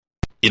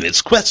In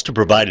its quest to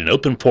provide an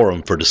open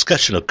forum for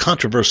discussion of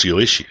controversial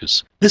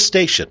issues, this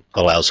station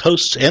allows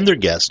hosts and their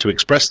guests to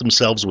express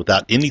themselves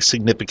without any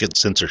significant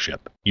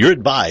censorship. You're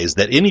advised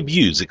that any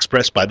views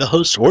expressed by the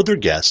hosts or their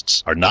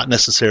guests are not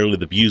necessarily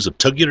the views of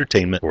Tug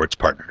Entertainment or its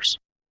partners.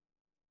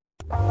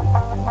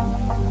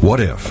 What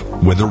if,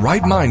 with the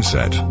right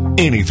mindset,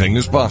 anything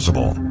is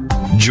possible?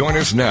 Join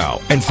us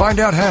now and find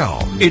out how.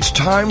 It's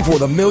time for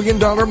the $1 Million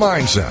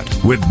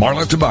Mindset with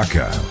Marla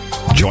Tabaka.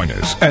 Join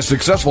us as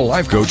successful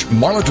life coach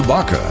Marla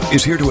Tabaka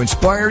is here to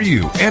inspire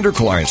you and her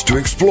clients to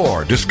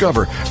explore,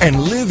 discover,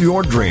 and live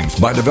your dreams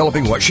by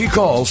developing what she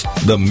calls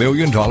the $1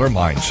 Million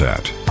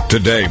Mindset.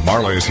 Today,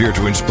 Marla is here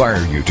to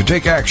inspire you to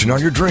take action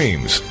on your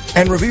dreams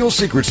and reveal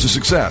secrets to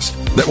success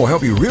that will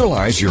help you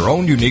realize your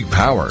own unique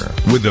power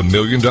with the $1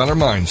 Million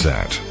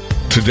Mindset.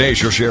 Today,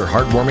 she'll share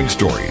heartwarming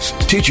stories,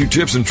 teach you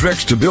tips and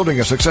tricks to building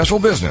a successful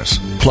business,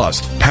 plus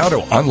how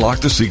to unlock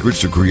the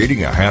secrets to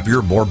creating a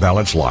happier, more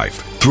balanced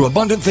life through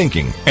abundant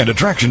thinking and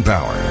attraction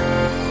power.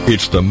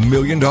 It's the $1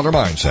 Million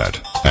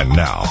Mindset. And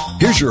now,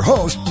 here's your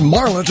host,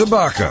 Marla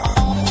Tabaka.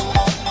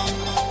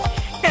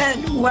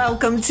 And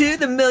welcome to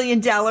the $1 Million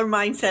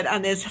Mindset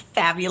on this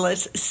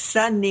fabulous,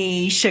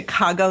 sunny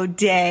Chicago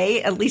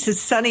day. At least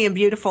it's sunny and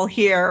beautiful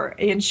here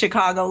in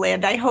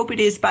Chicagoland. I hope it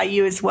is by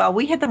you as well.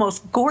 We had the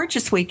most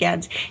gorgeous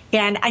weekend,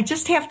 and I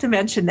just have to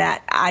mention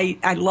that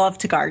I love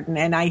to garden,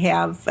 and I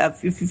have,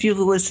 if you've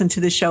listened to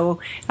the show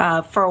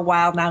for a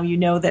while now, you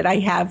know that I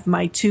have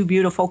my two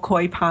beautiful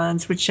koi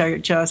ponds, which are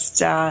just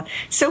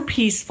so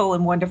peaceful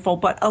and wonderful,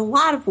 but a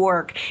lot of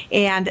work.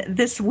 And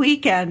this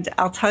weekend,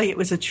 I'll tell you, it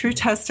was a true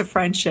test of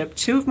friendship.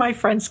 Two of my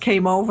friends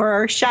came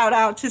over, shout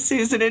out to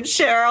Susan and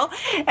Cheryl,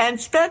 and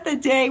spent the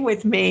day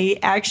with me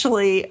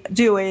actually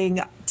doing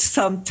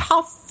some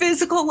tough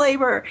physical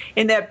labor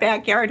in that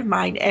backyard of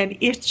mine, and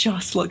it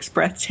just looks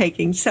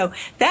breathtaking. So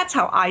that's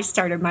how I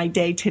started my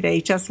day today,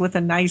 just with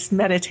a nice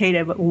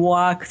meditative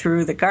walk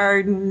through the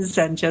gardens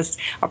and just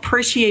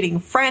appreciating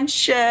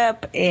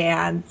friendship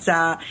and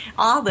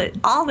all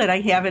that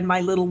I have in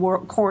my little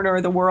corner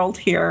of the world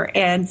here.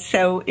 And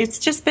so it's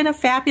just been a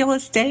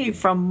fabulous day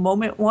from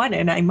moment one,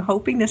 and I'm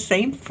hoping the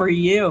same for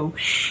you.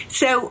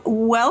 So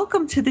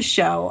welcome to the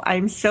show.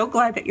 I'm so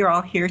glad that you're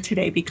all here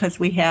today because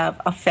we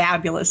have a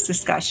fabulous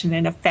discussion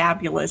and a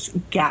fabulous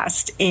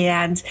guest.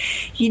 And,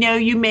 you know,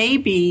 you may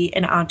be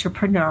an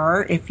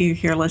entrepreneur if you're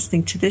here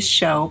listening to this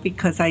show,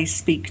 because I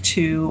speak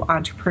to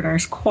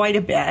entrepreneurs quite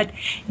a bit.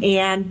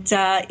 And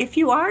if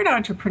you are an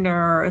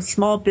entrepreneur, a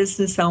small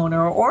business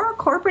owner, or a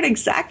corporate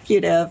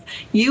executive,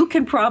 you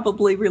can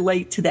probably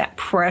relate to that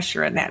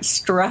pressure and that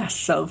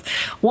stress of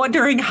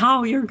wondering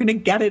how you're going to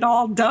get it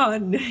all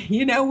done.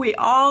 You know, we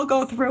all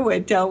go through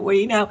it, don't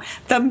we? You know,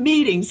 the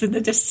meetings and the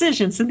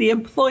decisions and the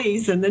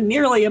employees and the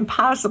nearly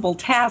impossible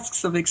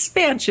tasks of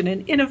expansion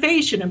and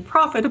innovation and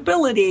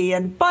profitability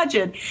and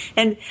budget.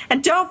 And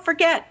don't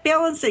forget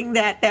balancing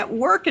that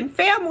work and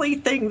family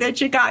thing that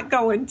you got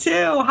going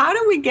too. How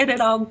do we get it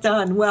all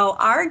done? Well,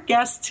 our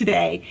guest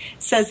today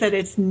says that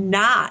it's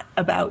not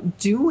about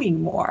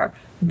doing more,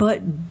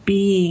 but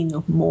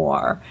being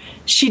more.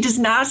 She does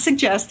not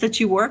suggest that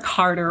you work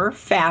harder,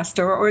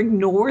 faster, or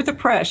ignore the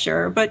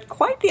pressure, but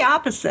quite the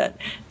opposite.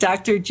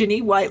 Dr.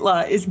 Ginny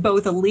Whitelaw is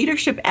both a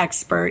leadership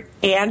expert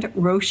and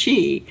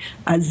Roshi,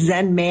 a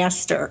Zen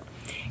master.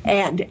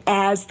 And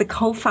as the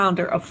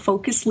co-founder of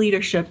Focus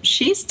Leadership,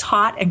 she's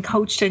taught and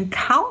coached in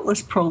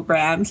countless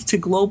programs to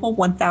Global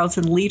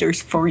 1,000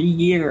 leaders for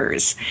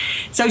years.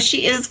 So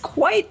she is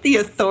quite the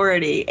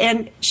authority.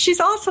 And she's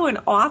also an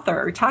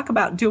author. Talk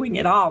about doing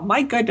it all.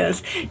 My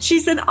goodness.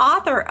 She's an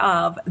author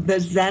of The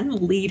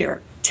Zen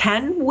Leader: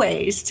 10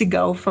 ways to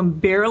go from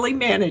barely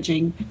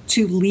managing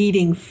to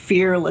leading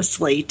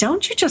fearlessly.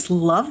 Don't you just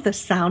love the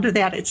sound of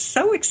that? It's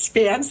so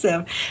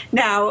expansive.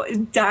 Now,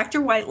 Dr.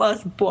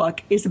 Whitelaw's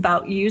book is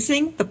about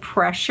using the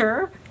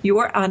pressure you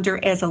are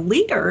under as a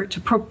leader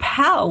to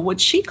propel what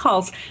she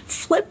calls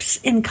flips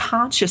in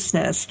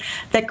consciousness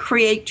that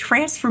create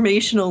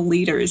transformational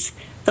leaders.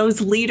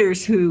 Those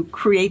leaders who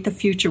create the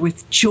future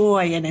with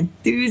joy and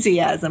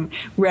enthusiasm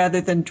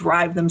rather than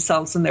drive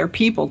themselves and their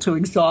people to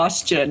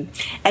exhaustion.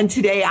 And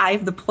today I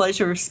have the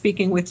pleasure of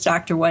speaking with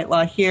Dr.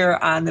 Whitelaw here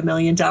on the $1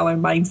 Million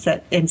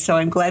Mindset. And so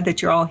I'm glad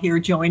that you're all here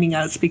joining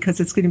us because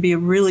it's going to be a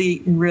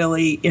really,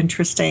 really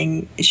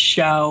interesting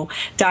show.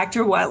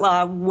 Dr.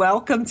 Whitelaw,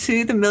 welcome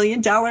to the $1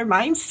 Million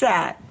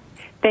Mindset.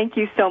 Thank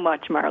you so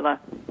much, Marla.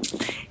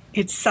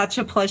 It's such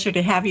a pleasure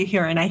to have you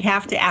here. And I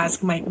have to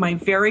ask, my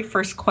very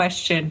first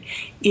question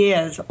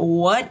is,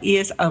 what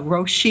is a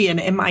Roshi? And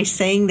am I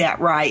saying that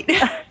right?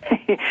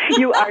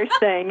 You are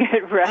saying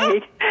it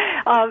right.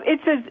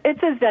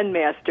 It's a Zen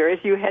master, as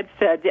you had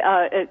said,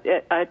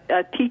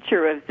 a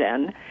teacher of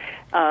Zen.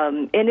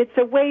 And it's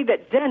a way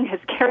that Zen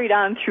has carried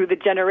on through the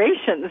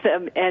generations.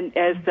 And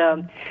as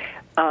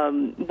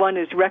one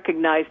is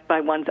recognized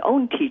by one's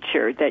own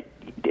teacher, that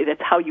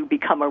that's how you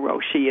become a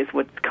Roshi, is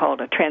what's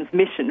called a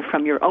transmission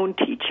from your own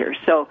teacher.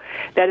 So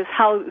that is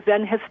how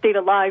Zen has stayed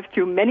alive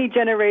through many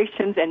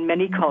generations and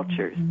many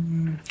cultures.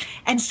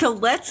 And so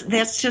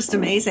that's just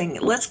amazing.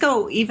 Let's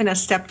go even a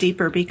step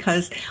deeper,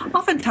 because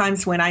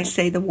oftentimes when I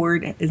say the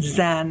word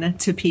Zen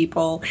to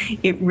people,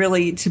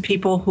 to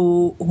people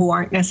who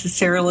aren't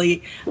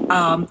necessarily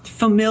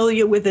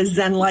familiar with a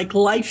Zen-like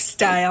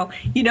lifestyle,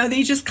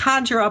 they just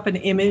conjure up an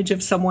image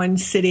of someone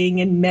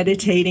sitting and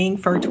meditating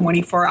for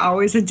 24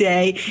 hours a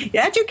day.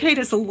 Educate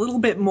us a little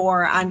bit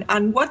more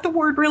on what the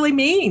word really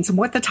means and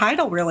what the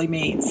title really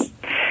means.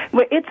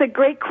 Well, it's a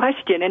great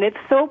question, and it's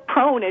so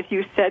prone, as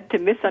you said, to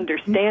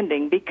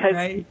misunderstanding,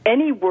 because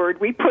any word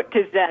we put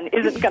to Zen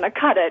isn't going to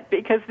cut it,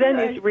 because Zen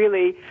is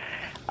really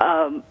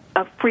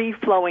a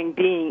free-flowing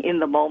being in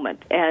the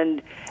moment,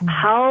 and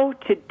how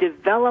to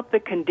develop the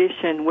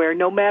condition where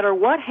no matter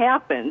what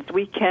happens,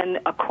 we can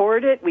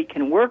accord it, we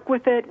can work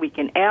with it, we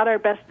can add our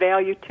best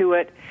value to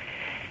it.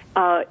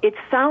 It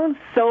sounds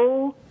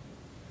so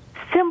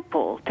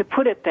simple to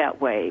put it that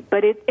way,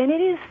 and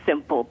it is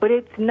simple, but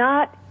it's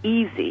not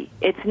easy.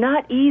 It's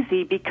not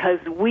easy because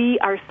we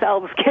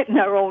ourselves get in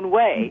our own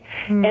way.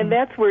 And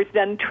that's where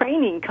Zen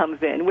training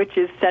comes in, which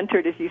is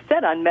centered, as you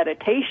said, on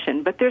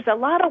meditation. But there's a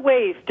lot of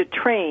ways to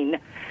train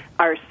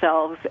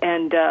ourselves,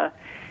 and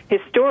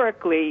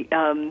historically,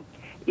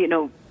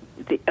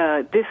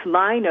 this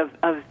line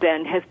of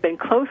Zen has been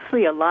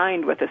closely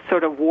aligned with a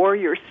sort of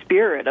warrior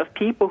spirit of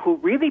people who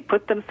really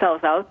put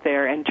themselves out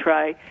there and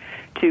try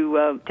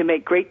to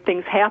make great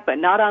things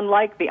happen, not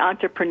unlike the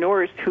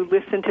entrepreneurs who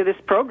listen to this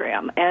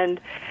program. And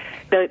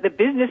the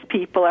business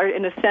people are,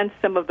 in a sense,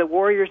 some of the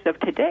warriors of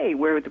today,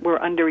 where we're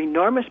under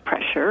enormous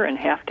pressure and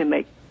have to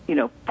make,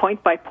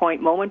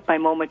 point-by-point,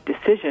 moment-by-moment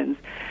decisions.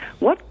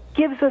 What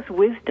gives us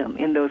wisdom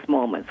in those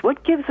moments?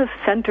 What gives us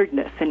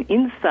centeredness and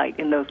insight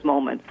in those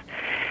moments?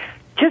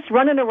 Just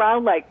running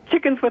around like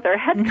chickens with our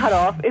head cut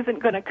off isn't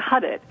going to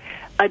cut it.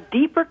 A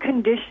deeper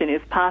condition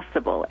is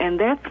possible, and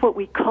that's what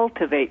we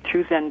cultivate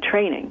through Zen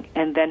training,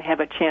 and then have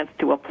a chance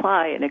to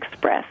apply and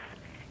express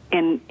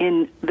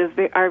in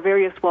our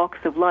various walks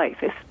of life,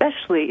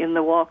 especially in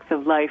the walks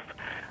of life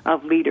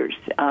of leaders.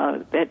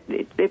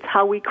 It's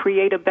how we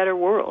create a better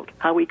world,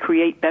 how we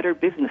create better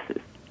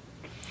businesses.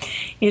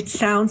 It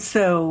sounds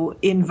so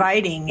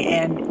inviting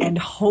and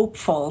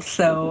hopeful,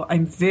 so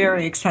I'm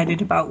very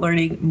excited about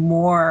learning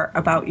more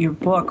about your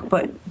book.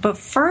 But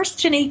first,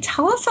 Jenny,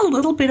 tell us a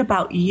little bit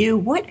about you.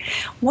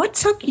 What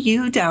took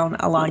you down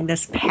along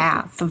this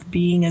path of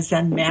being a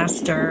Zen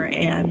master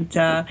and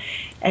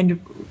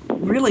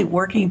really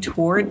working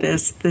toward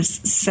this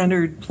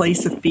centered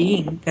place of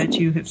being that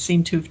you have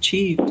seemed to have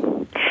achieved?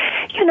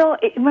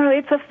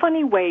 It's a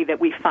funny way that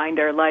we find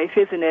our life,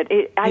 isn't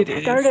it? I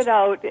started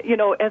out,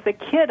 as a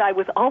kid, I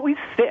was always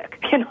sick.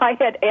 I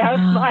had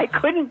asthma, I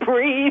couldn't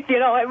breathe,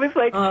 I was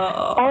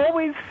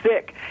always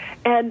sick.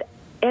 And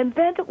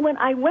then when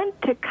I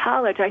went to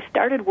college, I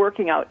started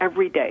working out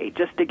every day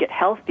just to get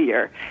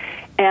healthier.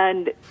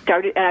 And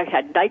I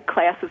had night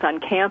classes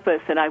on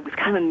campus, and I was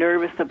kind of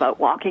nervous about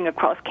walking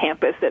across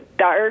campus at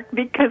dark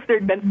because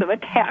there'd been some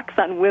attacks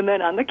on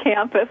women on the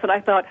campus. And I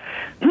thought,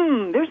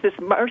 there's this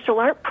martial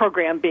art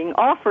program being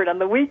offered on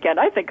the weekend.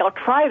 I think I'll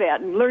try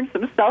that and learn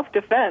some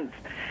self-defense.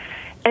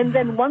 And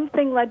then one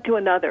thing led to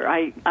another.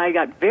 I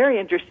got very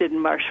interested in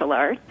martial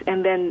arts,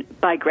 and then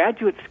by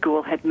graduate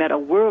school had met a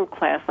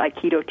world-class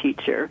Aikido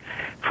teacher,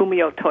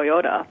 Fumio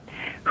Toyota,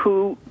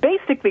 who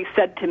basically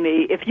said to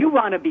me, if you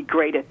want to be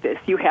great at this,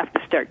 you have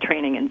to start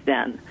training in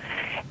Zen.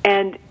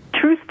 And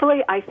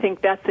truthfully, I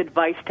think that's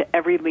advice to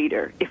every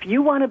leader. If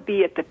you want to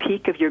be at the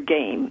peak of your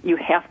game, you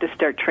have to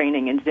start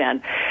training in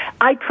Zen.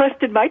 I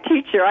trusted my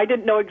teacher. I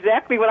didn't know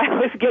exactly what I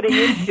was getting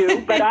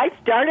into, but I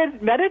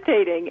started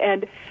meditating,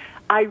 and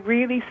I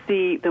really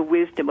see the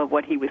wisdom of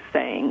what he was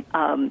saying,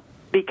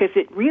 because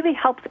it really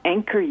helps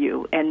anchor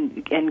you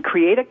and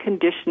create a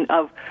condition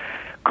of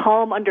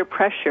calm under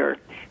pressure,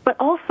 but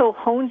also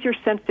hones your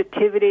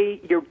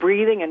sensitivity, your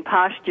breathing and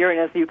posture. And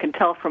as you can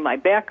tell from my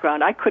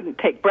background, I couldn't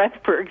take breath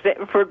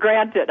for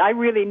granted. I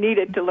really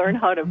needed to learn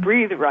how to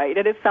breathe right.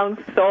 And it sounds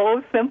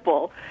so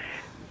simple,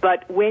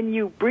 but when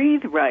you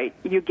breathe right,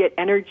 you get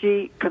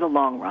energy for the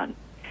long run.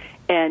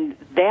 And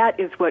that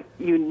is what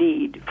you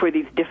need for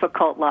these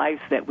difficult lives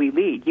that we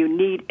lead. You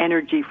need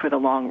energy for the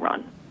long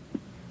run.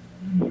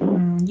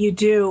 You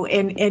do,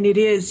 and it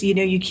is,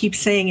 you keep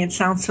saying it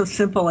sounds so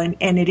simple, and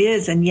it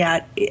is, and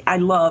yet I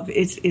love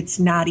it's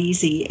not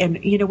easy. And,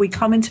 we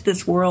come into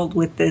this world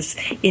with this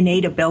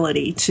innate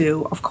ability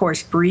to, of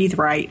course, breathe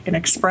right and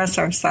express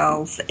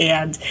ourselves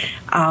and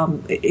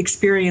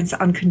experience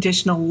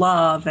unconditional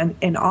love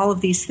and all of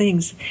these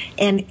things.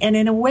 And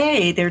in a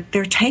way,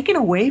 they're taken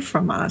away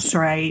from us,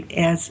 right,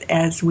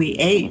 as we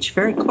age,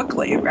 very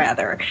quickly,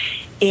 rather.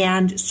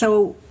 And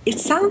so it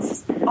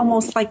sounds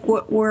almost like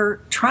what we're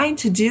trying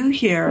to do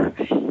here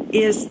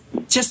is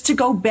just to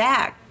go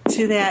back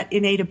to that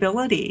innate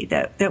ability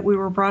that we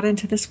were brought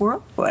into this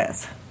world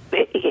with.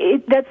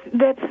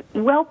 That's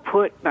well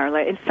put,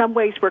 Marla. In some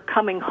ways, we're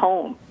coming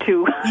home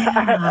to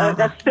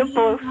that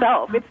simple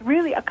self. It's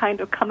really a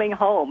kind of coming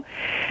home,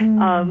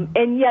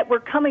 and yet we're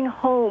coming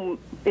home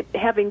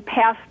having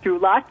passed through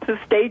lots of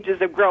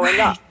stages of growing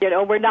up.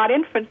 We're not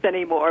infants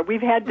anymore.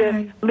 We've had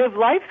to live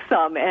life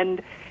some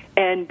and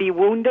be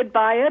wounded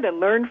by it and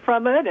learn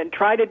from it and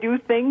try to do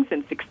things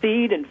and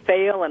succeed and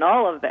fail and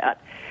all of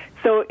that.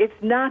 So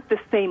it's not the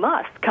same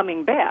us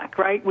coming back,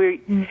 right?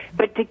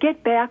 But to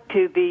get back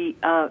to the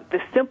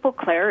simple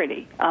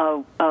clarity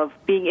of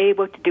being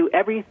able to do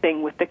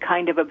everything with the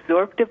kind of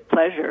absorptive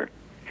pleasure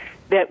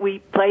that we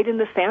played in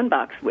the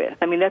sandbox with.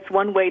 I mean, that's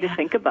one way to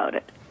think about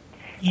it.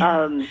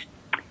 Yeah.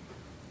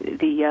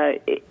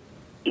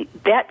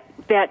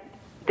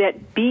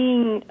 That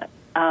being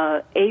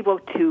able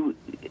to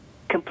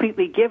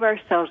completely give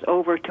ourselves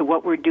over to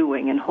what we're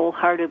doing and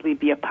wholeheartedly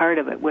be a part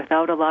of it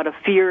without a lot of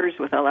fears,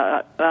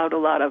 without a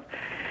lot of,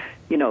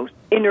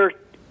 inner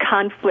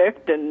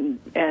conflict and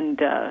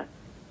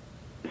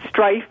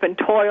strife and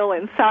toil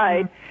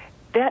inside.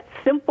 That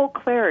simple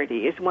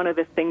clarity is one of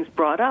the things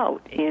brought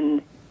out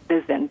in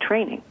the Zen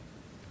training.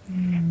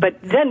 But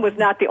Zen was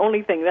not the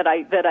only thing that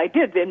I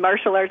did. In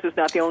martial arts was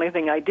not the only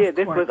thing I did.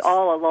 This was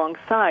all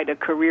alongside a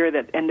career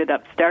that ended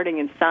up starting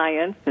in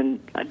science and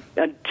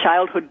a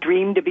childhood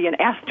dream to be an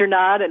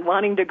astronaut and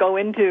wanting to go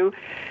into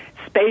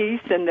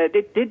space. And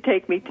it did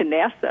take me to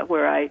NASA,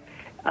 where I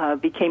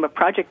became a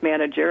project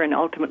manager and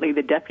ultimately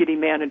the deputy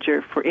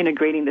manager for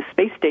integrating the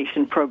space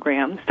station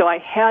program. So I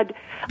had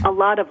a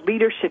lot of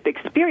leadership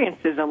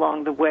experiences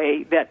along the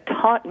way that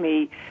taught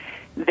me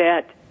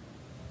that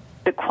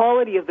the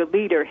quality of the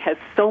leader has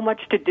so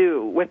much to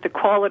do with the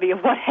quality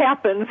of what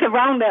happens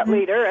around that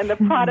leader and the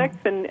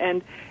products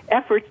and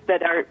efforts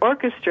that are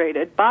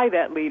orchestrated by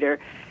that leader.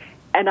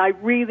 And I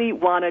really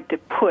wanted to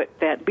put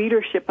that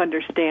leadership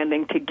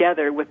understanding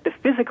together with the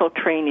physical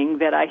training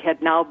that I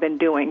had now been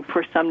doing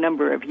for some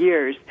number of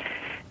years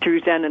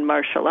through Zen and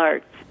martial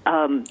arts.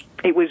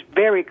 It was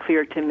very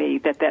clear to me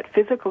that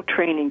physical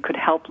training could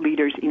help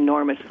leaders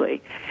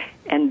enormously.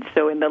 And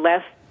so in the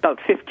last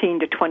about 15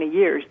 to 20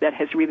 years, that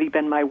has really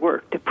been my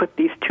work, to put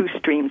these two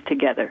streams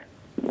together.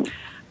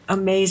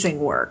 Amazing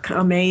work,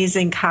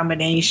 amazing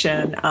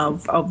combination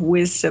of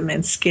wisdom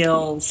and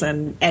skills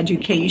and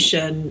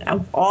education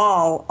of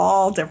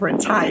all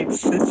different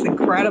types. It's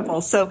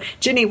incredible. So,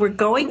 Ginny, we're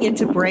going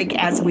into break.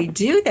 As we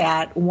do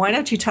that, why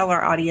don't you tell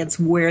our audience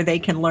where they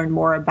can learn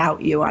more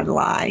about you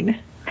online?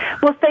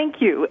 Well,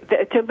 thank you.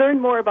 To learn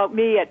more about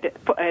me at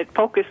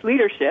Focus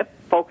Leadership,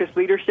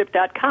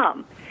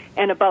 focusleadership.com,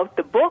 and about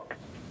the book,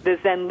 The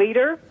Zen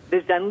Leader,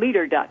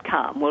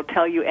 thezenleader.com will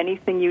tell you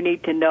anything you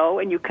need to know,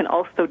 and you can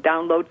also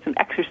download some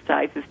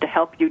exercises to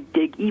help you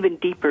dig even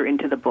deeper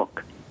into the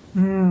book.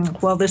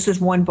 Well, this is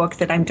one book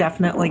that I'm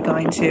definitely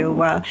going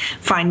to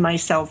find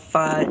myself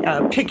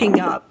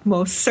picking up,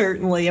 most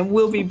certainly. And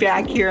we'll be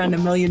back here on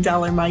 $1 Million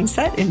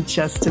Mindset in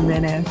just a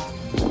minute.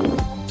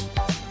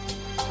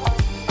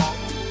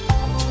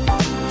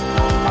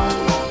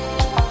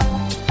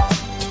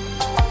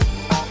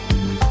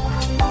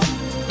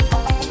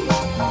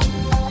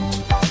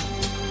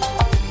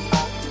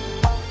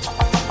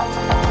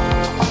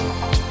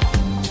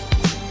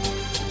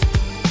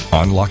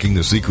 Unlocking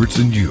the secrets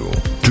in you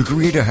to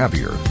create a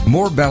happier,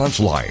 more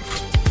balanced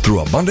life through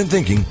abundant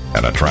thinking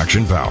and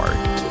attraction power.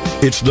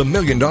 It's the $1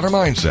 Million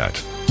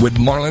Mindset with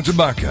Marla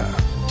Tabaka.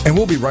 And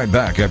we'll be right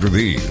back after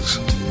these.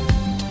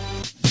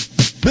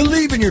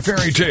 Believe in your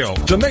fairy tale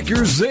to make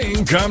your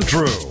zing come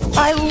true.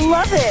 I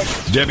love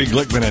it. Debbie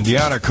Glickman and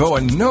Deanna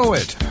Cohen know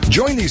it.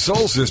 Join these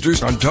soul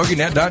sisters on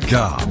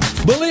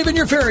TogiNet.com. Believe in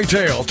your fairy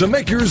tale to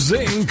make your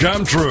zing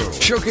come true.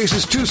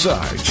 Showcases two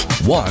sides.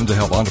 One, to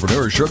help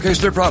entrepreneurs showcase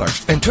their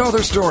products and tell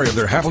their story of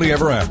their happily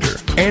ever after.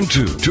 And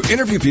two, to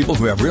interview people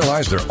who have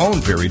realized their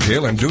own fairy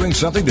tale and doing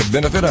something to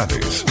benefit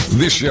others.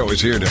 This show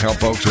is here to help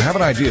folks who have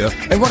an idea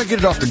and want to get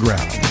it off the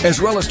ground,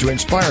 as well as to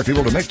inspire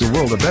people to make the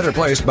world a better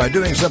place by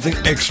doing something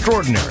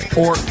extraordinary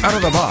or out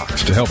of the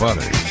box to help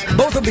others.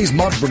 Both of these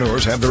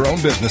entrepreneurs have their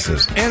own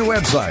businesses and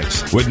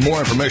websites. With more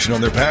information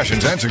on their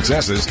passions and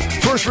successes,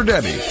 first for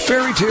Debbie,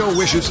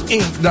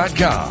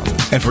 fairytalewishesinc.com,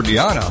 and for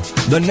Deanna,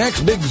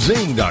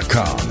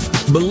 thenextbigzing.com.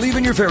 Believe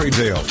in your fairy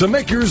tale to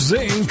make your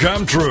zing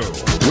come true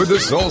with the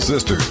Soul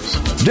Sisters,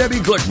 Debbie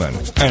Glickman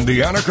and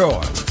Deanna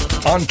Cohen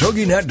on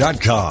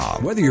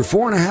TogiNet.com. Whether you're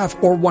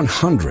 4.5 or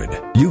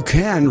 100, you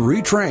can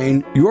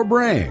retrain your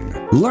brain.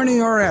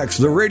 Learning RX,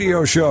 the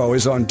radio show,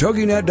 is on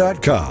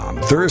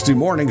TogiNet.com, Thursday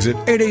mornings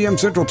at 8 a.m.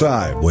 Central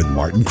Time with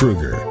Martin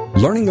Kruger.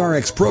 Learning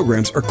RX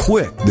programs are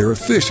quick, they're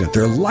efficient,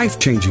 they're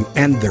life-changing,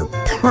 and they're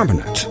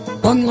permanent.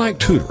 Unlike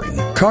tutoring,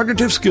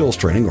 cognitive skills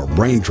training or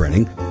brain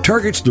training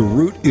targets the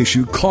root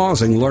issue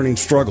causing learning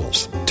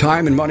struggles.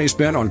 Time and money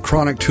spent on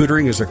chronic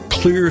tutoring is a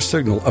clear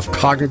signal of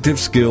cognitive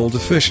skill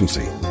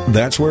deficiency.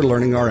 That's where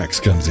Learning RX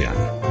comes in.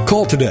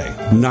 Call today,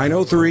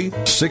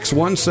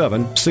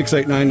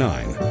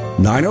 903-617-6899.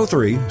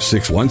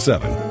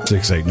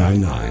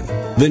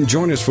 903-617-6899. Then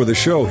join us for the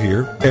show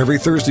here every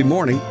Thursday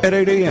morning at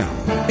 8 a.m.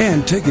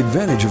 and take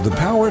advantage of the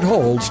power it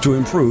holds to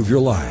improve your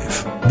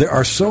life. There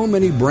are so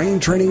many brain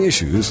training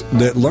issues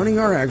that Learning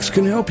RX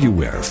can help you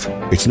with.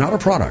 It's not a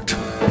product,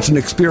 it's an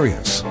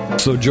experience.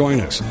 So join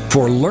us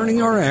for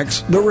Learning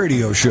RX, the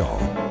radio show,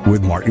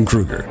 with Martin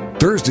Kruger,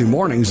 Thursday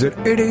mornings at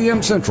 8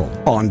 a.m. Central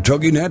on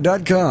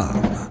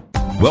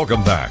TogiNet.com.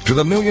 Welcome back to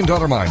the $1 Million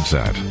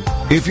Mindset.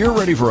 If you're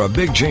ready for a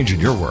big change in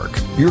your work,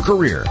 your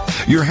career,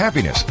 your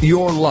happiness,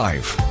 your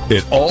life,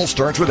 it all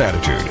starts with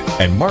attitude,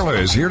 and Marla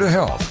is here to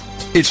help.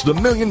 It's the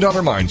 $1 Million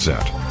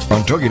Mindset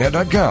on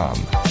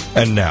TogiNet.com.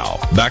 And now,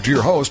 back to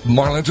your host,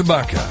 Marla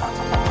Tabaka.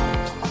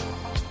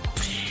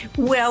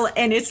 Well,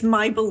 and it's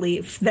my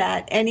belief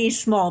that any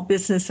small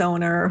business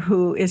owner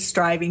who is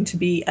striving to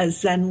be a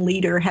Zen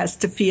leader has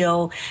to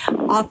feel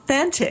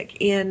authentic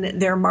in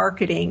their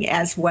marketing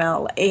as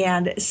well.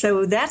 And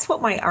so that's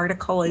what my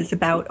article is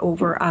about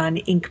over on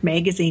Inc.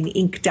 Magazine,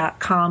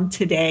 Inc.com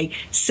today.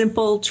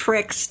 Simple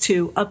tricks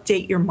to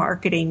update your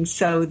marketing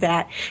so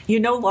that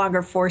you're no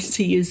longer forced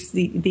to use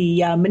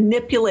the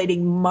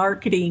manipulative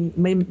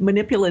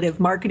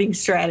marketing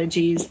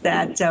strategies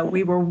that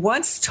we were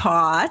once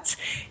taught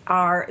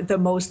are the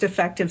most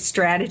effective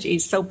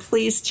strategies. So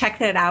please check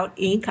that out,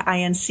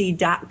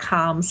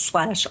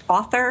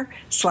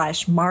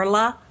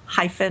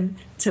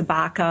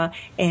 inc.com/author/Marla-Tabaka,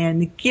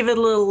 and give it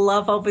a little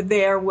love over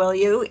there, will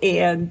you?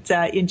 And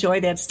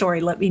enjoy that story.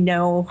 Let me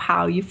know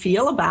how you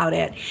feel about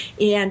it.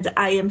 And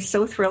I am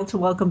so thrilled to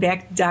welcome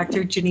back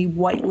Dr. Ginny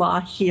Whitelaw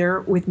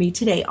here with me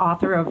today,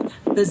 author of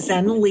The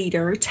Zen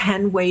Leader,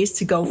 10 Ways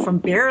to Go from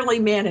Barely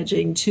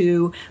Managing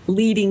to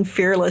Leading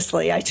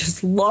Fearlessly. I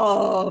just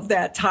love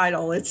that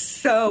title. It's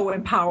so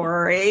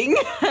empowering.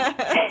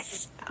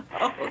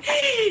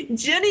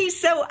 Ginny,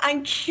 so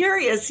I'm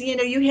curious,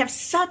 you have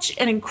such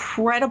an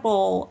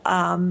incredible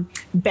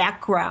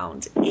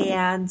background,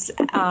 and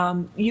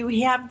you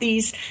have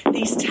these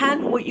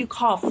 10 what you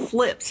call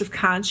flips of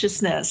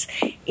consciousness,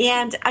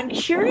 and I'm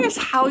curious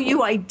how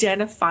you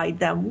identified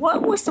them.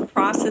 What was the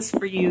process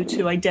for you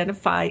to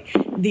identify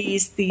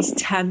these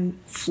 10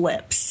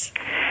 flips?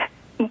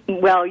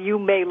 Well, you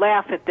may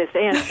laugh at this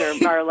answer,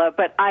 Marla,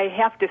 but I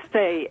have to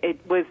say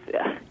it was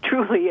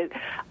truly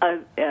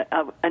an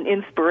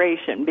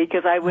inspiration,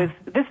 because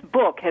this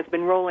book has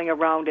been rolling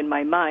around in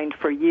my mind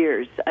for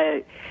years.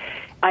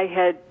 I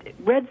had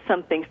read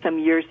something some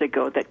years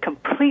ago that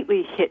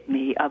completely hit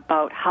me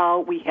about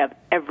how we have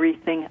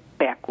everything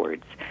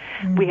backwards.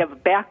 We have a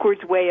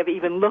backwards way of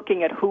even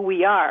looking at who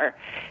we are.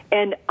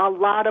 And a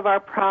lot of our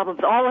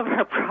problems, all of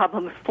our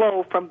problems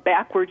flow from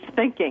backwards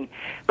thinking.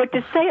 But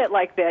to say it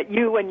like that,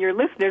 you and your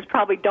listeners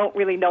probably don't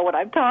really know what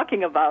I'm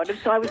talking about. And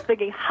so I was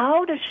thinking,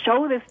 how to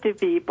show this to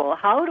people?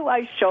 How do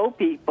I show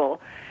people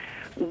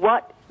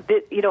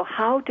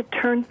how to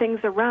turn things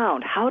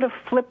around, how to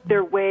flip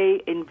their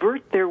way,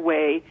 invert their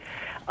way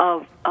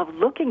of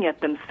looking at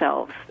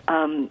themselves?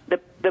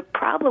 The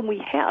problem we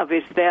have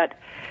is that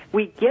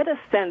we get a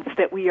sense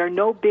that we are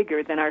no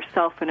bigger than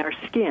ourself and our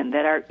skin,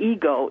 that our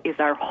ego is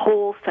our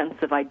whole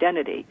sense of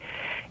identity.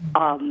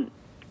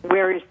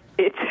 Whereas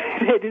it's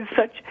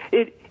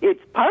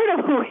part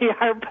of who we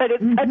are, but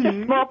it's such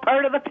a small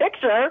part of the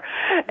picture.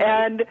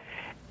 And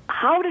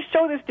how to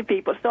show this to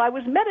people. So I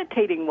was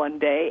meditating one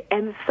day,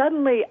 and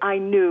suddenly I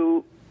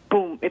knew,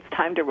 boom, it's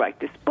time to write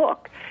this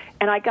book.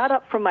 And I got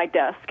up from my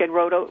desk and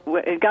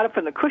got up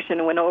from the cushion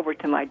and went over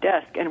to my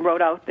desk and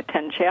wrote out the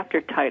 10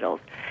 chapter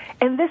titles.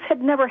 And this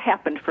had never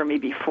happened for me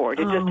before,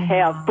 to just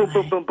have boom,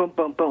 boom, boom, boom,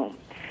 boom, boom.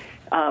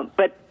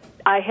 But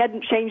I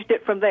hadn't changed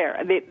it from there.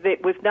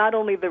 It was not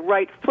only the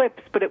right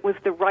flips, but it was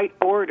the right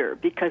order,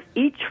 because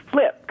each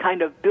flip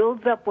kind of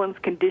builds up one's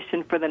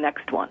condition for the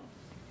next one.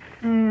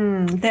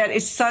 That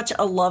is such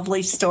a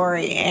lovely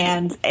story,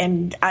 and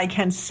I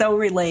can so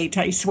relate.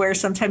 I swear,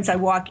 sometimes I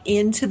walk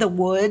into the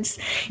woods,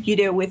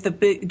 with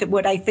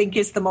what I think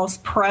is the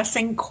most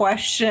pressing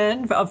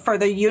question for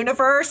the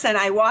universe, and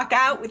I walk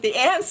out with the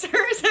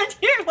answers, and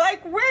you're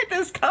like, where'd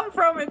this come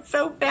from? It's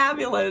so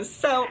fabulous.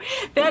 So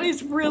that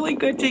is really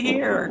good to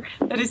hear.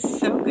 That is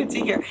so good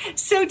to hear.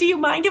 So do you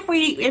mind if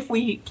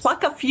we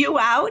pluck a few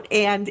out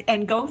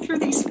and go through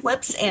these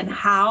flips and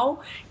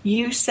how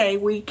you say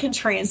we can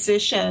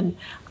transition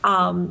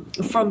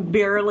from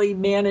barely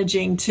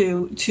managing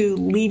to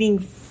leading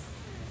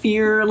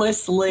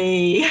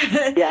fearlessly?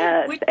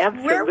 Yes,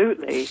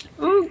 absolutely.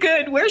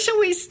 Good. Where should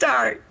we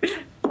start?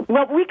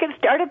 Well, we can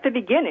start at the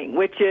beginning,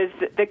 which is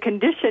the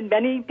condition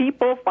many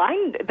people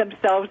find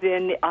themselves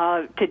in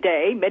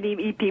today.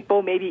 Many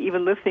people, maybe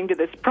even listening to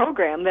this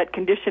program, that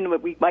condition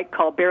what we might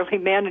call barely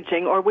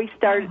managing, or we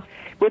start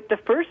with the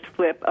first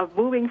flip of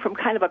moving from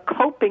kind of a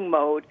coping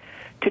mode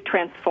to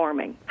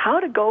transforming. How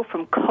to go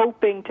from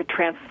coping to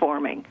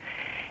transforming.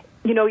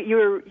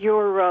 Your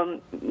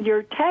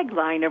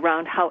tagline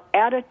around how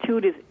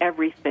attitude is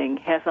everything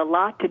has a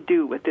lot to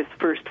do with this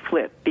first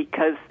flip,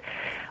 because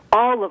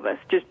all of us,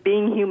 just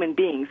being human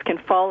beings, can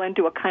fall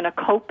into a kind of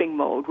coping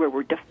mode where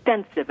we're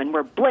defensive and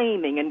we're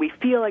blaming and we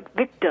feel like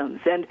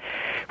victims and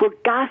we're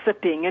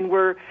gossiping and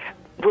we're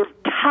we're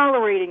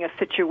tolerating a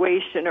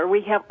situation, or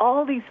we have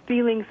all these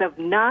feelings of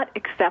not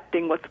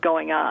accepting what's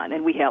going on,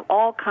 and we have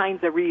all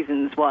kinds of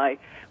reasons why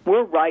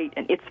we're right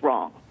and it's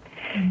wrong.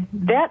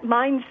 Mm-hmm. That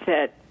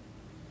mindset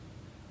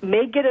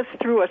may get us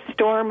through a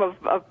storm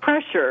of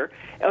pressure,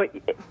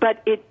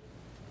 but it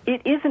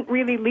isn't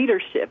really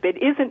leadership. It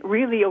isn't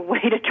really a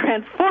way to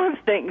transform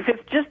things.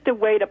 It's just a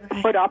way to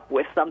put up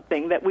with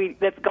something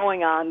that's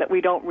going on that we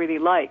don't really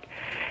like.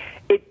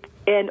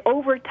 And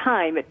over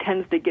time, it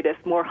tends to get us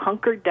more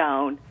hunkered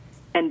down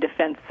and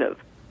defensive.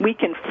 We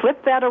can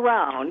flip that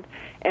around,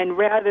 and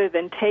rather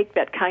than take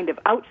that kind of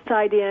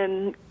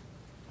outside-in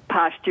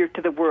posture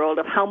to the world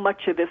of how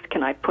much of this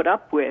can I put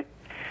up with,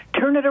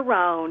 turn it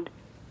around,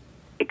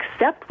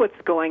 accept what's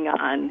going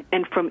on,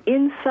 and from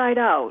inside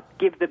out,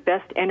 give the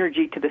best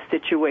energy to the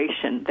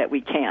situation that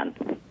we can.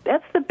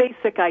 That's the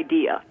basic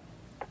idea.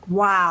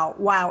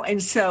 Wow.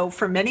 And so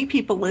for many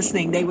people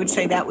listening, they would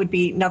say that would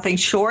be nothing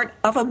short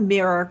of a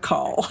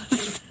miracle.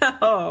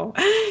 So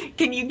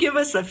can you give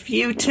us a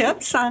few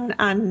tips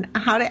on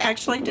how to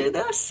actually do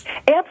this?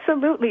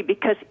 Absolutely,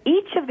 because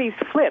each of these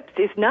flips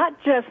is not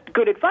just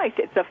good advice.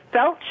 It's a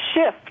felt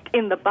shift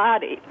in the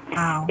body.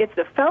 Wow. It's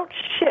a felt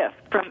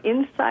shift from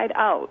inside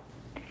out.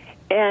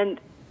 And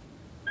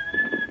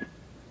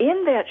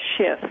in that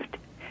shift,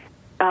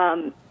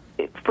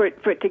 for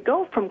it to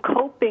go from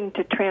coping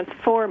to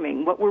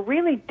transforming, what we're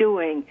really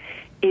doing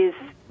is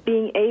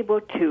being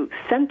able to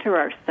center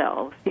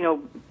ourselves,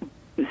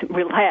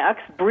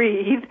 relax,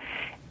 breathe,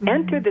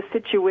 enter the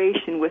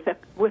situation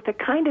with a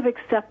kind of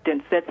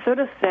acceptance that sort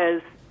of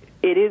says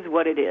it is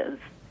what it is,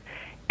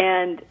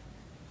 and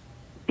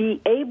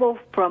be able,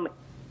 from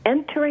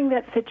entering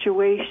that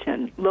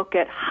situation, look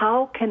at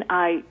how can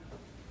I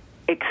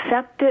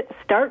accept it,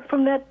 start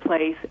from that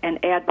place,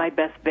 and add my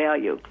best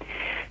value.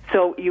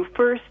 So you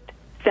first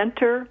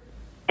center,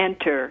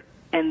 enter,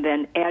 and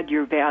then add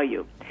your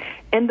value.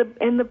 And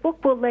the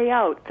book will lay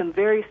out some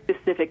very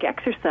specific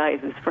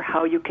exercises for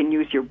how you can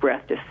use your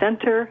breath to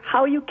center,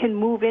 how you can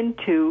move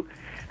into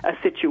a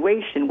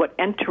situation, what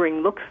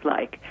entering looks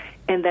like,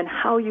 and then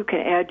how you can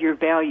add your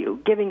value,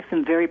 giving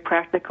some very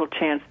practical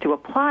chance to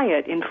apply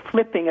it in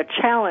flipping a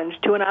challenge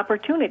to an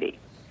opportunity.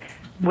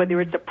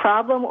 Whether it's a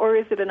problem or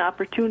is it an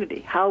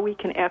opportunity, how we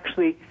can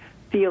actually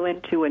feel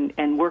into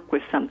and work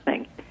with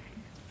something.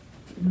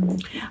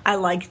 I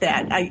like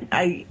that.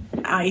 I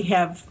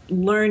have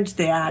learned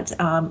that.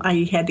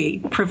 I had the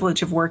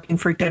privilege of working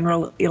for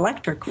General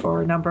Electric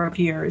for a number of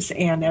years,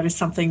 and that is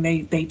something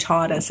they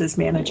taught us as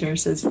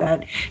managers, is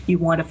that you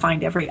want to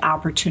find every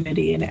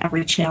opportunity and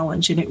every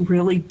challenge, and it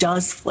really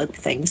does flip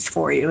things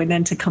for you. And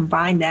then to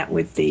combine that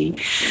with the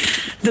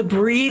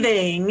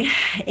breathing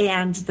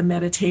and the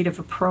meditative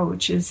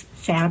approach is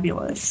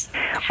fabulous.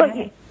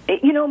 Okay.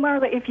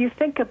 Marla, if you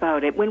think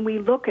about it, when we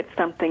look at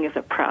something as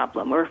a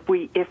problem, or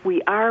if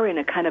we are in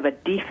a kind of a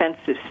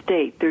defensive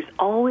state, there's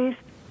always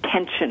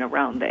tension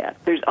around that.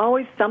 There's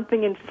always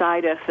something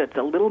inside us that's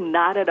a little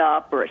knotted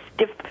up, or a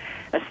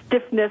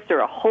stiffness, or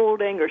a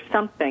holding, or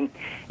something.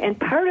 And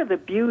part of the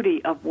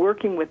beauty of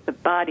working with the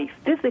body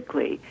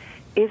physically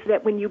is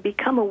that when you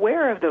become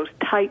aware of those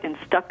tight and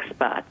stuck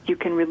spots, you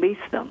can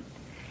release them.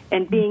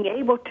 And being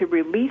able to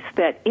release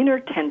that inner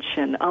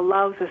tension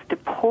allows us to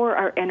pour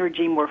our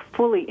energy more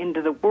fully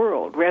into the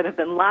world, rather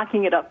than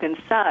locking it up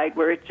inside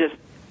where it just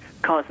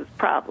causes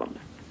problems.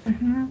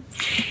 Mm-hmm.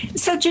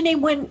 So, Jenny,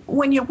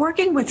 when you're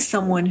working with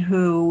someone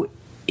who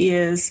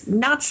is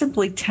not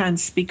simply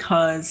tense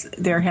because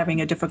they're having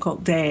a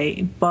difficult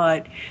day,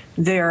 but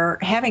they're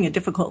having a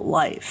difficult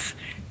life,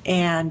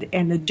 and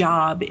the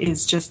job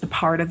is just a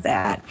part of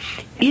that,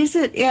 is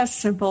it as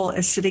simple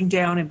as sitting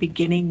down and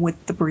beginning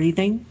with the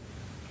breathing?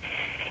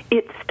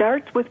 It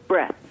starts with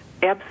breath,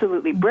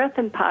 absolutely. Breath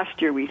and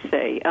posture, we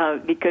say,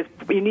 because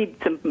you need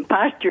some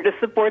posture to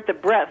support the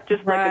breath,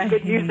 just like a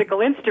good musical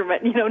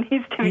instrument, needs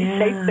to be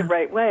shaped the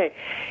right way.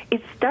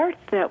 It starts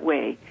that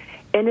way,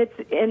 and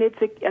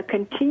it's a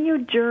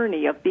continued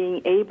journey of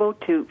being able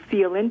to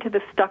feel into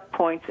the stuck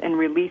points and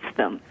release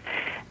them.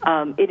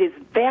 It is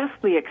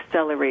vastly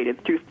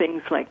accelerated through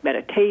things like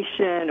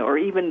meditation, or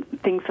even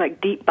things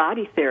like deep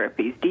body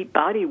therapies, deep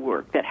body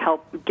work that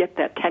help get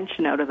that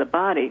tension out of the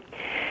body.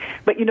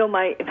 But,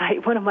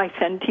 one of my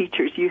Zen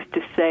teachers used to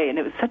say, and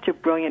it was such a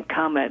brilliant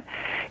comment,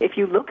 if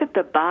you look at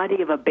the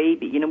body of a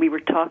baby, we were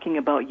talking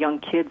about young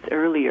kids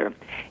earlier,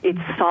 it's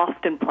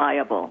soft and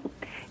pliable.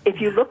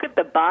 If you look at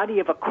the body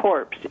of a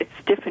corpse, it's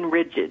stiff and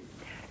rigid.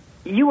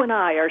 You and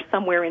I are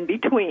somewhere in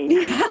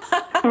between,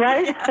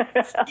 right?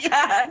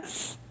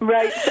 Yes.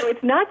 Right. So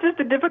it's not just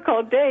a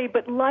difficult day,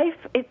 but life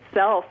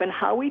itself and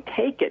how we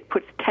take it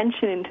puts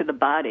tension into the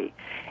body.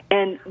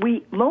 And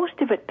most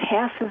of it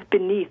passes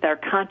beneath our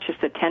conscious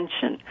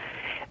attention.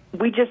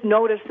 We just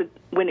notice it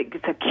when it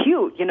gets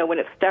acute, when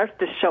it starts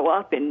to show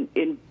up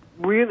in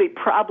really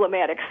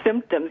problematic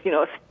symptoms,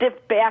 a stiff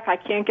back, I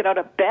can't get out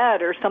of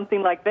bed or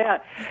something like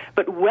that.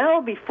 But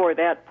well before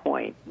that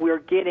point, we're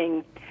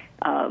getting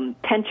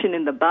tension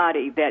in the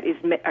body that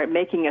are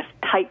making us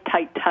tight.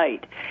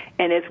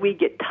 And as we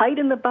get tight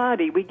in the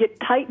body, we get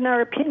tight in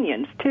our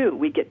opinions, too.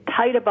 We get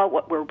tight about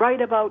what we're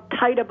right about,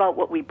 tight about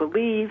what we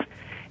believe.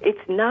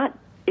 It's not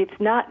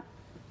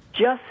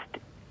just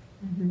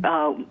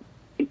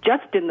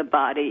in the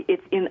body.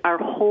 It's in our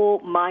whole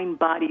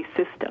mind-body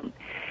system.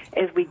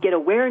 As we get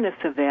awareness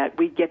of that,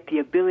 we get the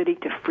ability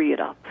to free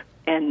it up.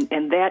 And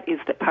that is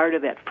the part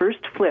of that first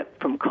flip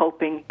from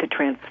coping to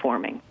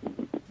transforming.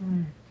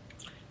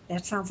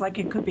 That sounds like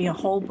it could be a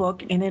whole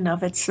book in and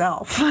of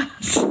itself.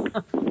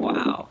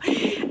 Wow.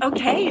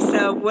 Okay,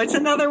 so what's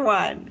another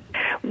one?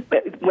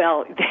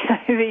 Well,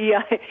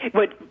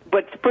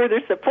 what further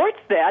supports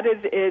that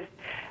is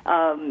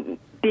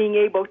being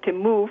able to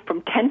move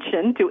from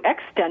tension to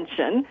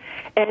extension.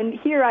 And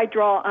here I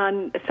draw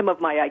on some of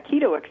my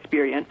Aikido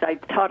experience. I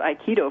taught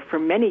Aikido for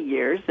many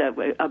years,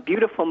 a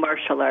beautiful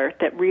martial art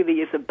that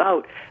really is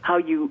about how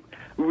you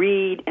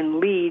read and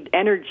lead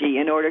energy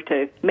in order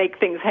to make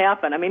things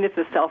happen. I mean, it's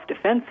a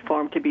self-defense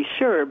form, to be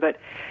sure, but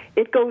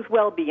it goes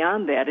well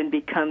beyond that and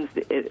becomes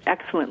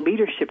excellent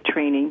leadership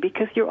training,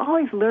 because you're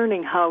always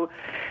learning how,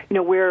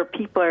 where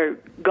people are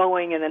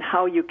going and then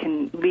how you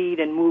can lead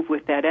and move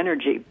with that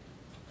energy.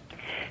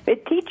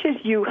 It teaches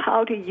you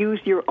how to use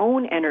your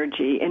own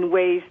energy in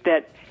ways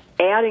that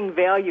adding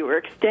value or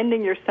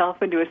extending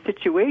yourself into a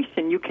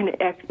situation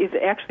is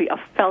actually a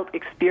felt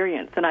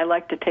experience. And I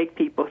like to take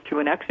people through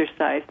an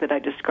exercise that I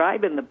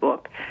describe in the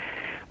book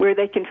where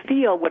they can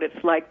feel what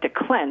it's like to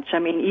clench. I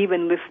mean,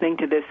 even listening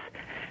to this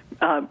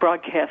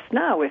broadcast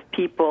now, if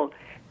people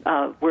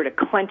were to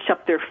clench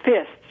up their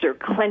fists or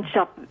clench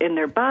up in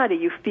their body,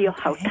 you feel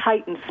how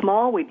tight and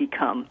small we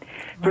become.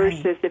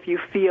 Versus if you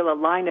feel a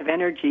line of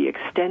energy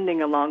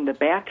extending along the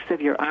backs of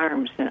your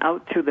arms and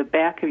out through the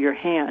back of your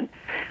hand,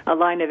 a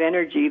line of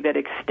energy that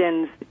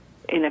extends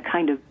in a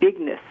kind of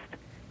bigness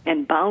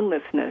and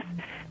boundlessness.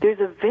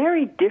 There's a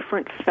very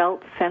different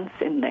felt sense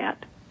in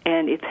that.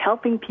 And it's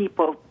helping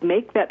people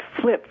make that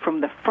flip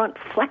from the front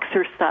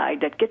flexor side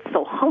that gets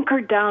so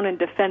hunkered down and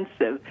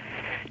defensive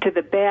to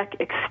the back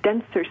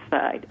extensor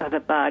side of the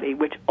body,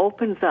 which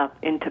opens up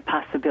into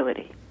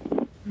possibility.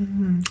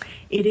 Mm-hmm.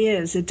 It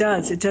is. It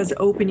does. It does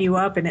open you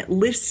up, and it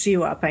lifts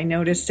you up. I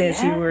noticed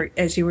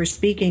as you were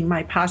speaking,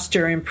 my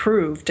posture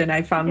improved, and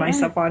I found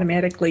myself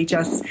automatically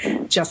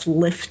just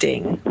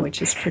lifting,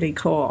 which is pretty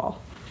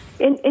cool.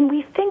 And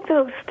we think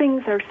those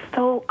things are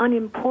so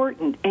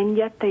unimportant, and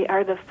yet they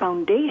are the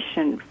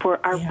foundation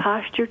for our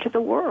posture to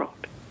the world.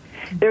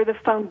 They're the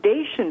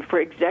foundation for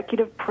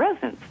executive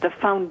presence, the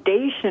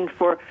foundation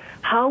for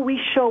how we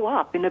show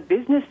up in a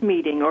business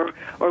meeting or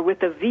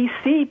with a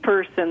VC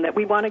person that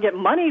we want to get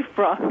money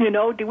from.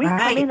 Do we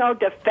come in all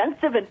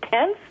defensive and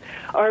tense,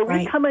 or are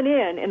we coming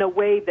in a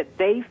way that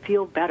they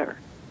feel better?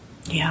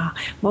 Yeah,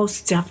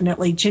 most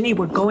definitely. Ginny,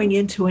 we're going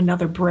into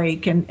another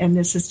break, and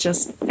this is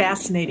just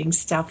fascinating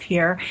stuff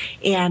here.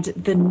 And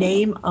the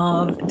name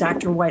of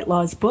Dr.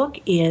 Whitelaw's book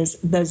is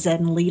The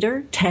Zen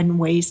Leader, 10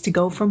 Ways to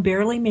Go from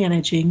Barely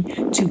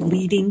Managing to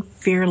Leading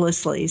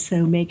Fearlessly.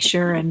 So make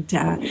sure and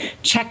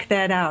check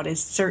that out.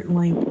 It's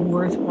certainly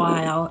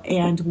worthwhile.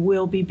 And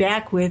we'll be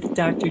back with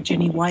Dr.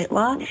 Ginny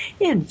Whitelaw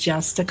in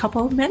just a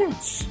couple of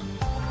minutes.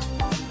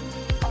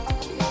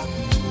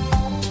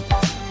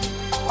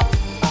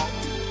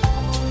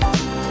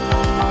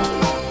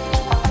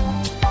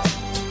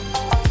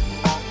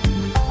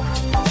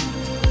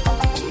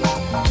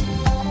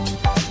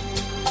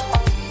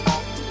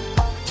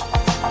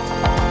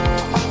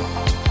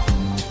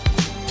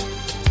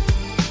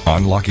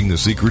 Unlocking the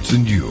secrets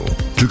in you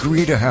to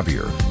create a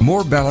happier,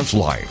 more balanced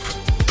life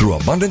through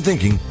abundant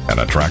thinking and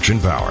attraction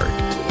power.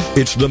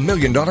 It's the $1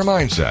 Million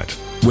Mindset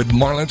with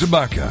Marla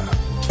Tabaka.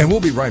 And we'll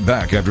be right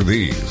back after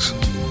these.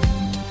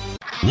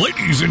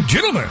 Ladies and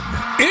gentlemen,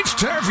 it's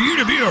time for you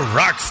to be a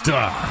rock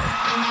star.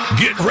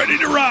 Get ready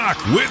to rock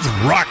with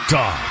Rock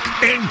Talk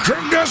and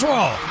Craig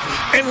Deswald,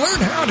 and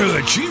learn how to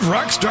achieve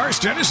rock star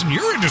status in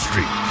your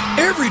industry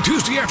every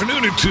Tuesday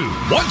afternoon at 2,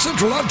 1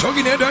 Central on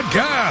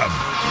TogiNet.com.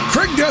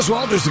 Craig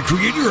Deswald is the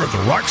creator of the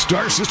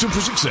Rockstar System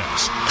for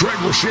Success. Craig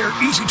will share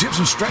easy tips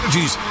and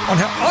strategies on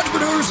how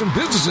entrepreneurs and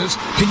businesses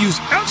can use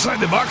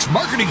outside-the-box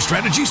marketing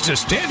strategies to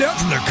stand out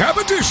from their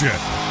competition.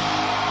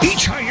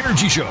 Each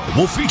high-energy show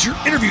will feature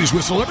interviews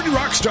with celebrity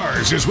rock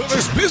stars as well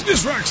as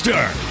business rock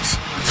stars.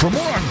 For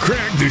more on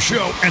Craig, the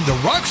show, and the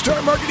Rockstar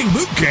Marketing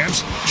Boot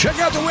Camps,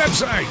 check out the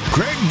website,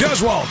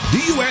 CraigDeswalt,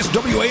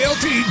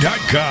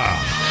 DUSWALT.com,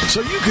 so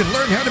you can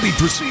learn how to be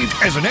perceived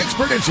as an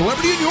expert and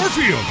celebrity in your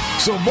field,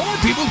 so more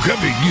people come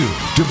to you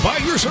to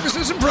buy your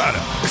services and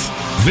products.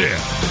 Then,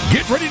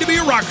 get ready to be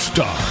a rock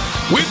star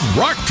with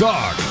Rock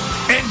Talk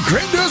and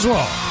Craig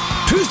Deswalt.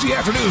 Tuesday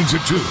afternoons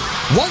at 2,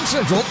 1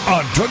 Central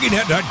on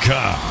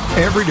TogiNet.com.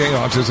 Everyday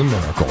Autism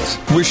Miracles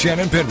with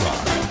Shannon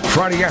Penrod.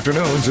 Friday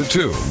afternoons at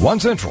 2, 1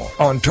 Central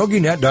on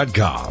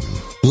TogiNet.com.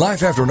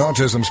 Life after an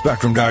autism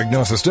spectrum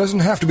diagnosis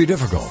doesn't have to be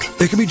difficult.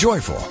 It can be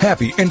joyful,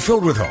 happy, and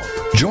filled with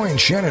hope. Join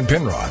Shannon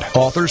Penrod,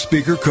 author,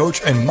 speaker,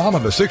 coach, and mom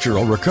of a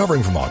 6-year-old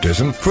recovering from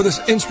autism, for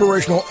this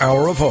inspirational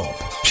hour of hope.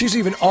 She's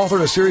even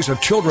authored a series of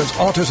children's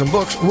autism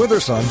books with her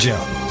son, Jim.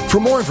 For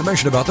more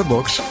information about the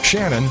books,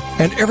 Shannon,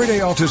 and Everyday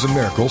Autism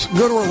Miracles,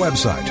 go to her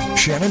website,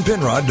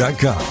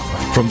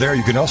 shannonpenrod.com. From there,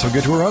 you can also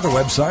get to her other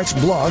websites,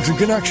 blogs, and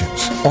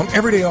connections. On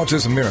Everyday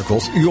Autism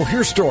Miracles, you'll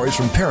hear stories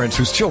from parents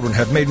whose children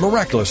have made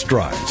miraculous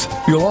strides.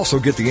 You'll also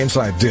get the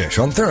inside dish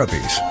on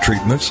therapies,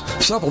 treatments,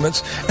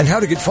 supplements, and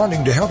how to get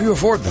funding to help you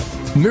afford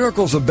them.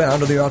 Miracles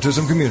abound in the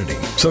autism community,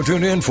 so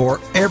tune in for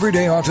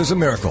Everyday Autism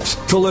Miracles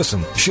to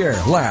listen,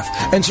 share, laugh,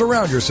 and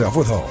surround yourself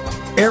with hope.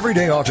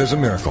 Everyday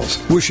Autism Miracles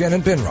with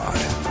Shannon Penrod.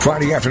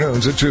 Friday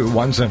afternoons at 2,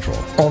 1 Central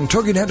on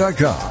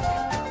TogiNet.com.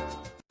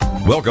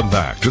 Welcome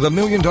back to the $1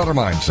 Million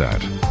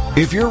Mindset.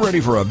 If you're ready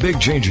for a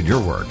big change in your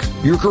work,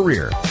 your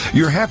career,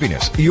 your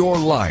happiness, your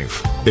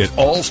life, it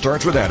all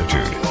starts with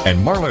attitude,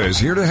 and Marla is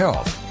here to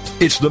help.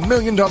 It's the $1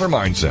 Million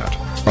Mindset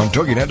on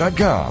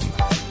TogiNet.com.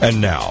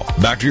 And now,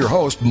 back to your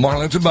host,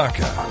 Marla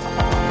Tabaka.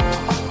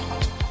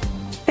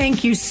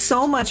 Thank you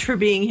so much for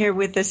being here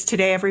with us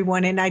today,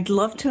 everyone. And I'd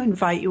love to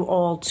invite you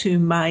all to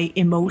my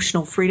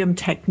Emotional Freedom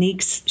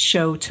Techniques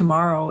show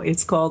tomorrow.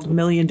 It's called $1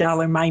 Million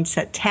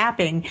Mindset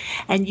Tapping,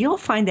 and you'll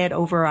find that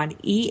over on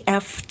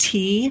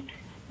EFT,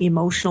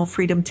 Emotional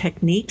Freedom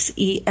Techniques,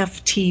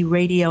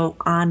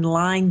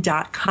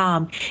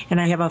 EFTradioonline.com.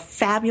 And I have a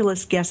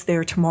fabulous guest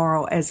there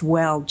tomorrow as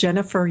well.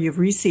 Jennifer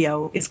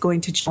Euricio is going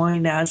to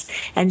join us,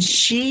 and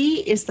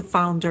she is the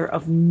founder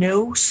of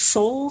No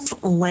Soul's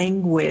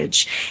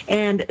Language.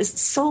 And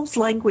Soul's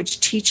Language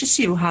teaches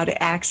you how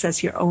to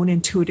access your own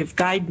intuitive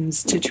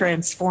guidance to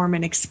transform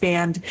and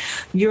expand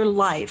your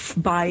life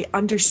by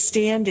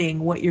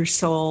understanding what your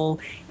soul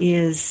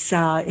is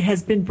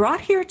has been brought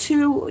here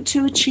to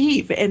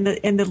achieve, and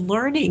the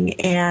learning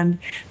and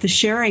the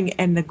sharing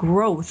and the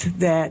growth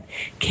that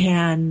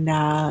can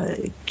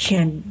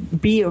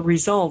be a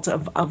result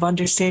of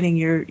understanding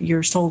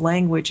your soul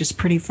language is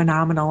pretty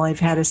phenomenal. I've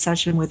had a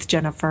session with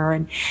Jennifer,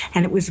 and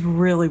it was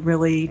really,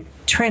 really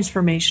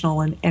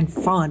transformational and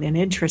fun and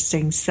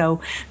interesting. So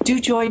do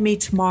join me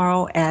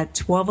tomorrow at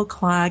 12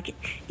 o'clock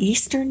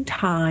Eastern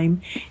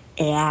Time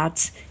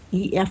at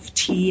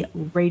EFT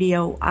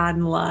Radio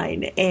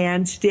Online.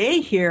 And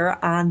today here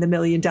on the $1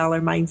 Million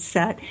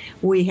Mindset,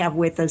 we have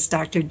with us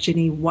Dr.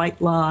 Ginny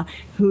Whitelaw,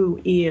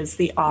 who is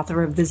the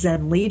author of The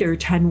Zen Leader,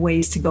 10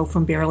 Ways to Go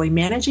from Barely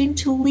Managing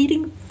to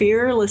Leading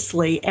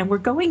Fearlessly. And we're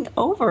going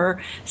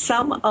over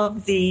some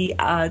of the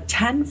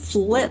 10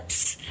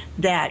 flips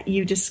that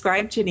you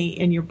described, Ginny,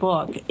 in your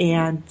book.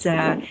 And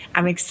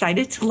I'm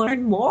excited to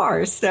learn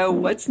more. So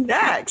what's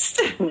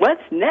next?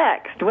 What's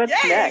next? What's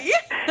Yay! next?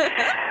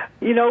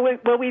 You know,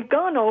 well, we've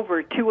gone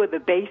over two of the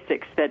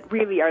basics that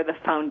really are the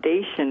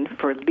foundation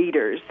for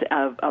leaders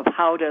of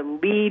how to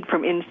lead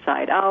from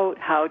inside out,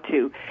 how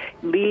to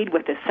lead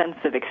with a sense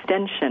of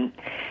extension.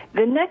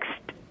 The next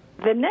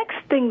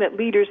thing that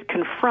leaders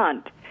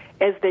confront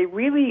as they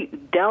really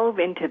delve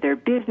into their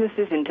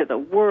businesses, into the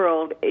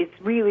world, it's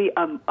really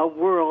a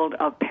world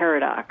of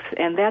paradox.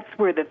 And that's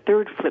where the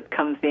third flip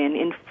comes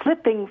in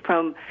flipping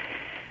from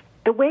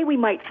the way we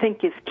might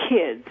think as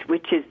kids,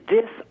 which is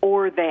this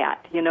or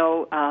that,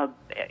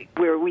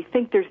 where we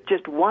think there's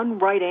just one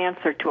right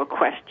answer to a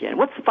question.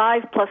 What's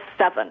 5 plus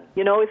 7?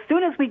 As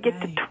soon as we get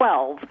to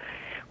 12,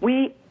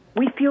 we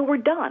feel we're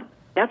done.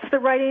 That's the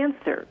right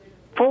answer.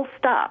 Full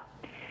stop.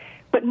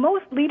 But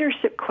most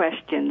leadership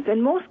questions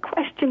and most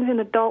questions in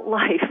adult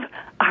life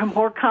are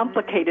more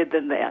complicated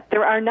than that.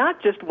 There's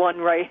not just one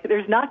right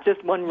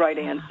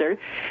answer.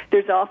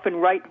 There's often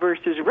right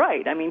versus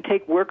right. I mean,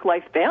 take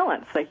work-life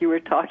balance, like you were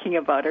talking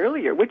about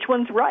earlier. Which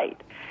one's right?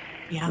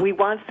 Yeah. We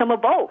want some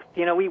of both.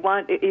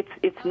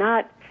 It's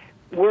not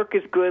work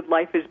is good,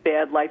 life is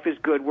bad, life is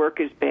good, work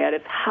is bad.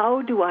 It's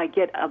how do I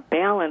get a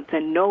balance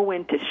and know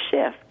when to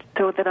shift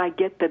so that I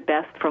get the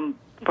best from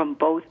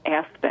both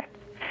aspects.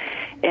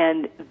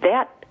 And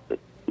that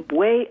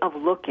way of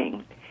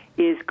looking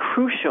is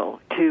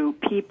crucial to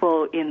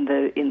people in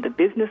the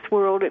business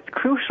world. It's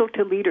crucial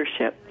to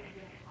leadership.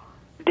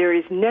 There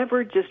is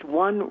never just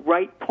one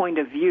right point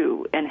of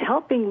view, and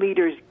helping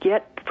leaders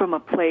get from a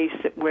place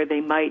where they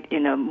might,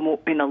 in a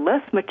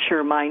less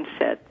mature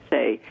mindset,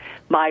 say,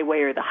 my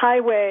way or the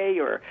highway,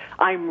 or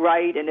I'm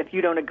right, and if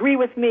you don't agree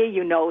with me,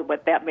 you know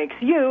what that makes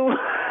you,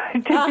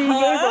 to being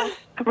able,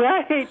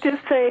 to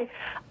say,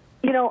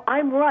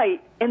 I'm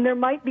right, and there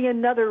might be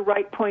another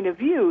right point of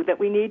view that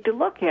we need to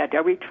look at.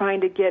 Are we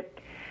trying to get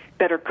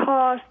better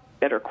cost,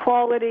 better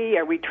quality?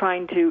 Are we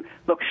trying to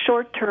look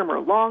short-term or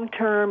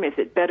long-term? Is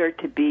it better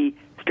to be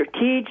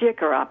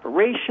strategic or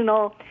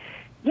operational?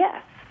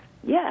 Yes.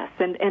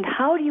 And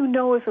how do you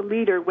know as a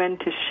leader when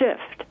to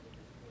shift?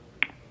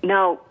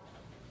 Now,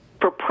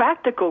 for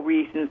practical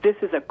reasons, this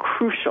is a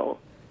crucial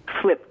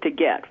flip to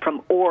get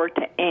from or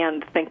to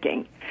and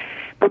thinking.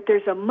 But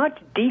there's a much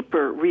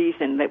deeper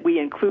reason that we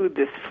include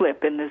this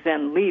flip in the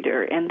Zen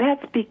Leader, and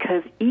that's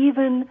because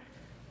even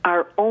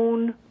our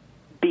own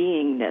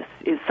beingness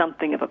is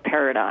something of a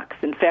paradox.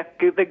 In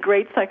fact, the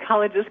great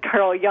psychologist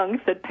Carl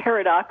Jung said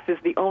paradox is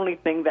the only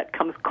thing that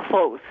comes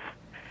close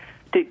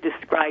to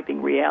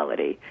describing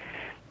reality.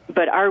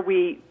 But are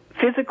we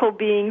physical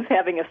beings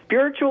having a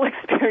spiritual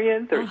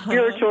experience, or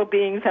spiritual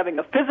beings having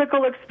a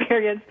physical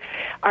experience?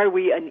 Are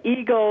we an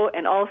ego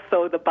and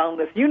also the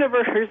boundless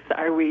universe?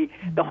 Are we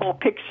the whole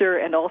picture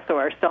and also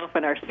ourself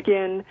and our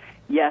skin?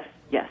 Yes,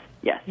 yes,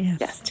 yes, yes,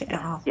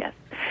 yes, yes.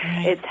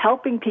 Right. It's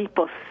helping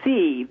people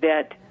see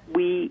that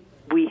we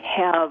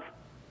have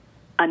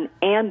an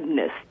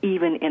andness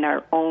even in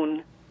our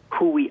own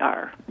who we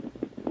are.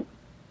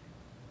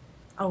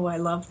 Oh, I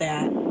love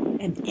that.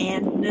 An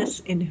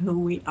andness in who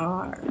we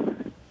are.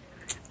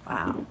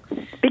 Wow.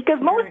 Because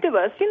most of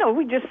us,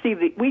 we just see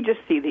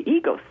the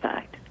ego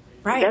side.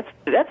 Right.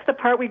 That's the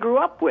part we grew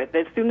up with.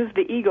 As soon as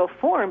the ego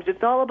forms,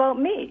 it's all about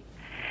me.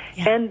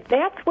 Yeah. And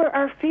that's where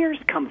our fears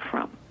come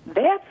from.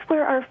 That's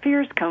where our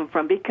fears come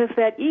from, because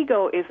that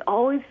ego is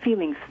always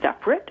feeling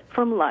separate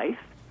from life,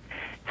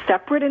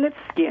 separate in its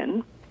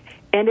skin,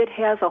 and it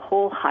has a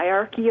whole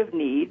hierarchy of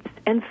needs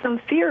and some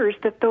fears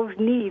that those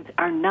needs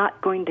are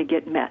not going to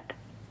get met.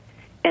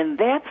 And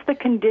that's the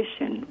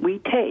condition we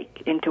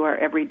take into our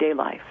everyday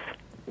life.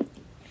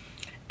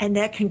 And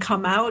that can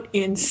come out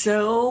in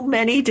so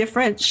many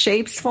different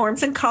shapes,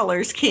 forms, and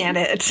colors, can't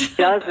it?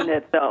 Doesn't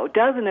it, though?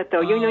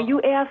 Oh.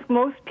 You ask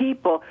most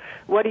people,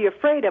 what are you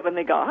afraid of? And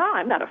they go,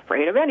 I'm not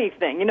afraid of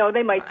anything.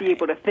 They might be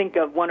able to think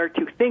of one or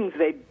two things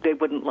they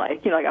wouldn't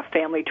like, like a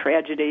family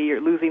tragedy or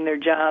losing their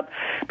job.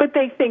 But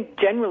they think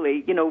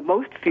generally,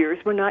 most fears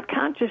we're not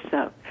conscious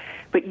of.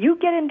 But you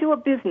get into a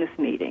business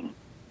meeting,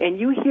 and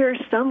you hear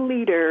some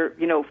leader,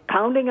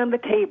 pounding on the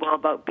table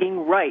about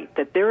being right,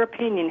 that their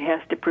opinion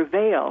has to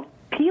prevail.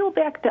 Peel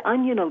back the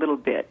onion a little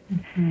bit,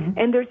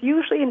 and there's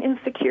usually an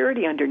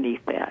insecurity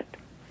underneath that.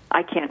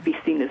 I can't be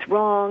seen as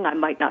wrong. I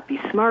might not be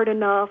smart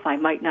enough. I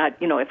might not,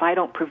 if I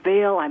don't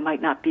prevail, I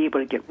might not be able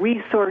to get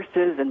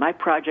resources, and my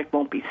project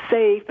won't be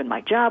safe, and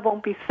my job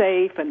won't be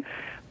safe, and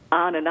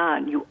on and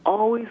on. You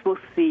always will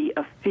see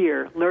a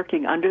fear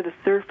lurking under the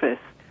surface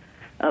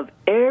of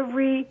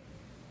every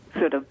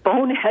sort of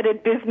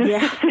boneheaded business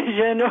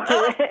decision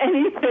or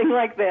anything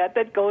like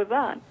that goes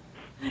on.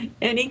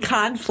 Any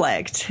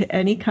conflict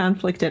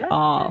at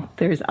all,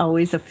 there's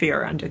always a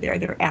fear under there.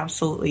 There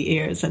absolutely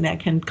is, and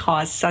that can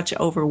cause such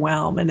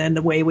overwhelm. And then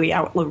the way we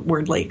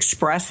outwardly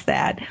express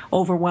that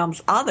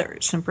overwhelms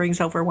others and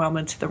brings overwhelm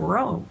into the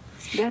room.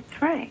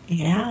 That's right.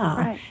 Yeah,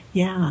 that's right.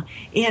 Yeah.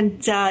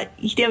 And,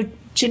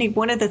 Ginny,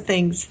 one of the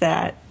things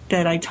that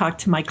I talk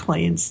to my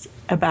clients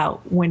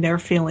about when they're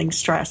feeling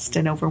stressed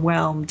and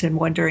overwhelmed and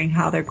wondering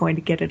how they're going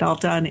to get it all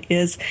done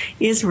is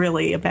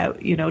really about,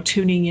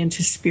 tuning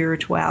into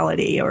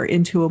spirituality or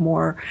into a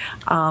more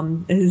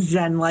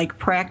Zen-like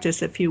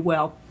practice, if you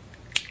will.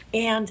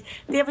 And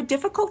they have a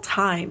difficult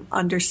time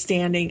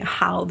understanding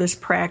how this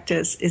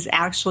practice is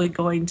actually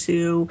going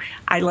to,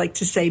 I like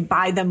to say,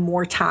 buy them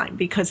more time,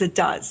 because it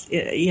does.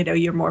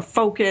 You're more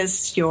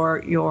focused,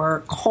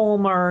 you're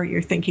calmer,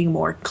 you're thinking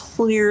more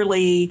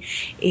clearly,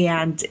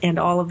 and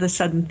all of a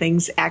sudden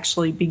things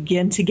actually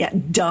begin to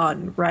get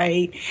done,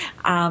 right?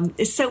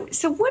 So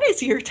what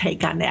is your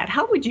take on that?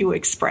 How would you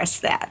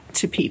express that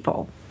to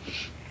people?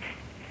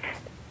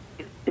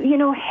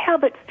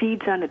 Habit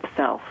feeds on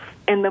itself.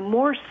 And the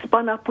more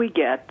spun up we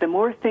get, the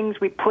more things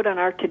we put on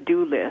our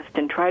to-do list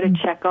and try to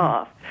check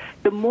off,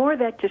 the more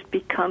that just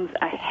becomes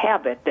a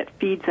habit that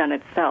feeds on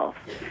itself.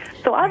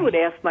 So I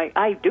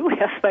do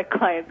ask my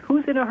clients,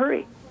 who's in a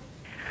hurry?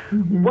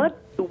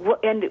 What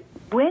and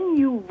when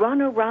you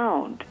run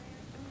around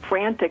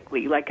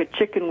frantically like a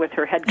chicken with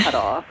her head cut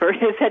off or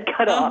his head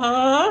cut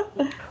off,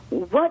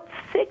 what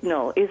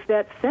signal is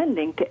that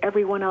sending to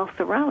everyone else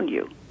around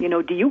you?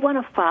 Do you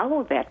want to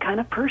follow that kind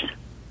of person?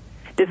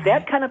 Does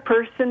that kind of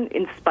person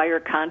inspire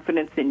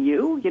confidence in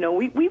you?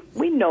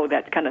 We know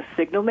that kind of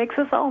signal makes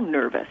us all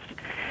nervous.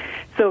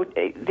 So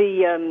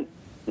the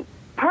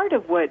part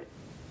of what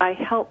I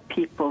help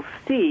people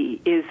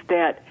see is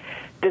that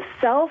the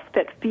self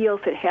that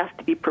feels it has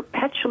to be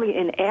perpetually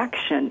in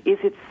action is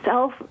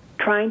itself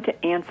trying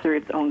to answer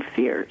its own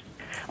fears.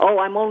 Oh,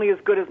 I'm only as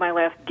good as my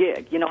last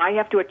gig. I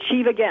have to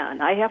achieve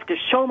again. I have to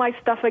show my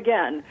stuff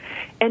again.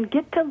 And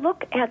get to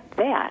look at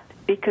that,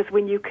 because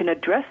when you can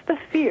address the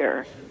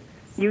fear,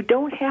 you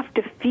don't have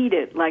to feed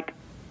it like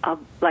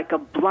a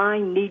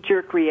blind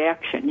knee-jerk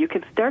reaction. You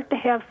can start to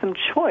have some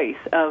choice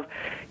of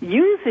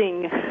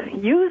using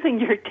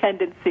your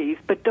tendencies,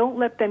 but don't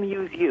let them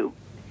use you.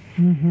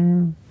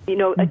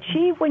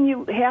 Achieve when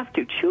you have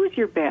to. Choose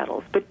your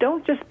battles, but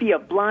don't just be a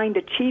blind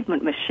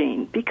achievement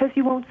machine, because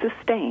you won't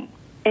sustain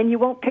and you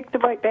won't pick the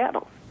right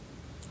battles.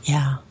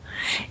 Yeah.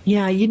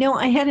 Yeah,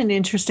 I had an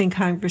interesting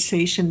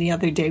conversation the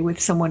other day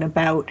with someone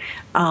about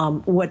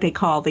what they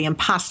call the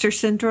imposter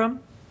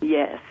syndrome.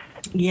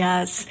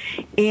 Yes.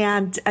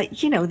 And,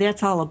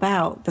 that's all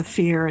about the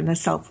fear and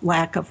the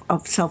lack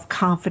of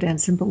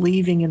self-confidence and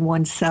believing in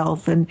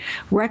oneself and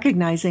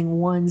recognizing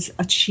one's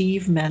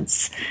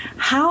achievements.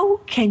 How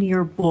can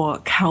your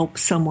book help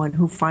someone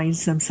who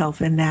finds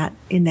themselves in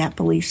that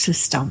belief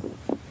system?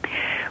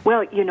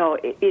 Well,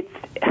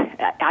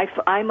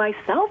 I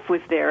myself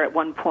was there at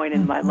one point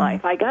in my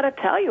life. I got to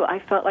tell you, I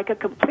felt like a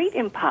complete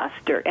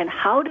imposter. And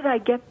how did I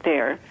get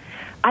there?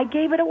 I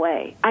gave it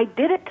away. I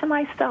did it to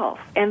myself.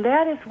 And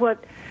that is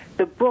what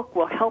the book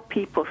will help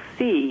people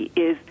see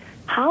is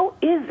how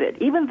is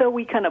it, even though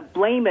we kind of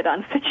blame it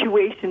on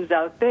situations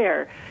out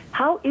there,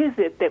 how is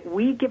it that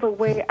we give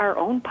away our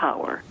own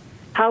power?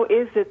 How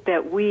is it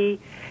that we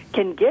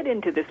can get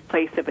into this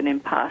place of an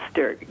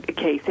imposter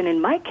case? And in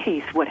my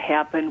case, what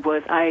happened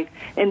was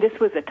and this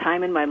was a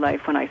time in my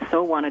life when I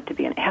so wanted to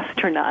be an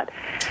astronaut.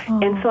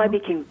 And so I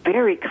became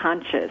very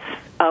conscious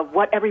of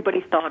what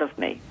everybody thought of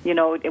me. Did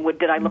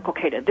I look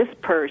okay to this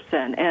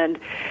person? And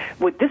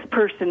would this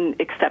person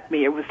accept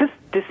me? Or was this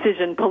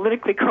decision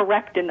politically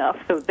correct enough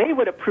so they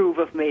would approve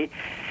of me?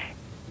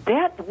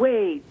 That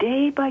way,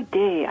 day by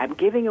day, I'm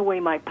giving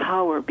away my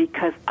power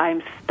because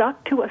I'm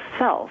stuck to a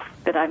self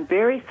that I'm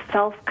very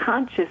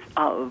self-conscious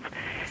of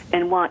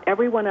and want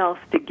everyone else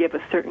to give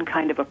a certain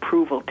kind of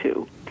approval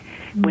to.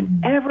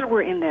 Whenever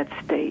we're in that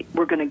state,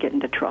 we're going to get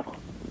into trouble.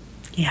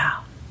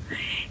 Yeah.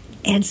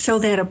 And so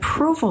that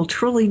approval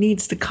truly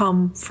needs to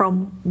come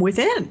from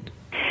within,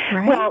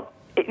 right? Well,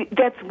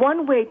 that's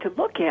one way to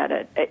look at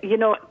it.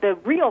 The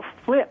real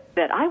flip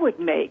that I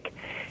would make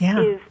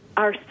is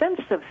our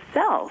sense of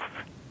self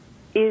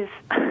is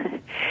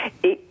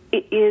it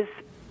is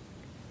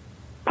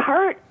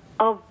part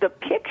of the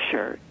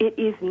picture. It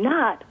is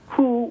not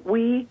who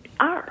we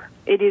are.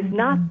 It is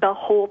not the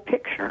whole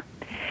picture.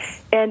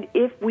 And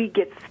if we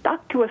get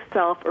stuck to a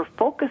self or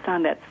focus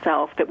on that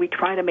self that we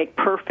try to make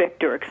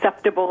perfect or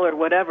acceptable or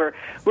whatever,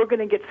 we're going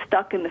to get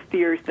stuck in the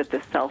fears that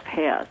the self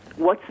has.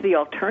 What's the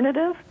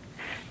alternative?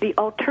 The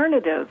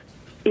alternative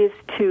is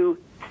to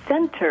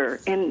center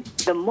in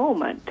the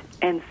moment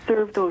and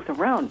serve those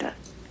around us.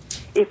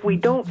 If we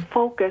don't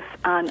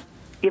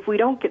if we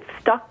don't get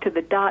stuck to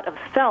the dot of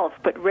self,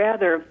 but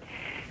rather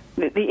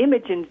the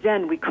image in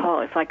Zen we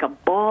call it's like a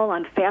ball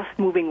on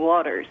fast-moving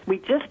waters. We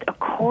just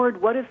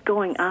accord what is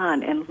going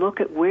on and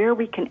look at where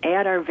we can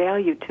add our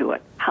value to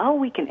it, how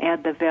we can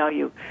add the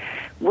value,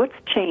 what's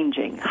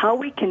changing, how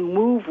we can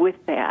move with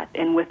that,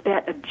 and with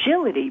that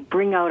agility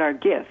bring out our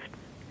gift.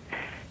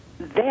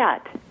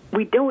 That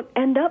we don't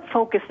end up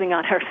focusing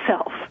on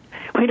ourselves.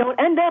 We don't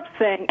end up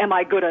saying, am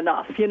I good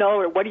enough,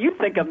 or what do you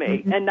think of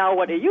me? And now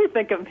what do you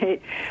think of me?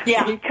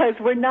 Yeah. Because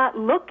we're not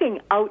looking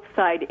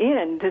outside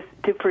in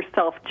for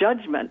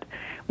self-judgment.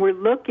 We're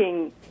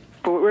working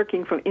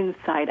from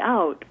inside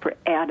out for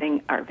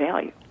adding our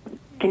value.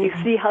 Can you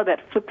see how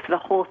that flips the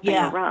whole thing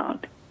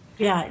around?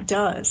 Yeah, it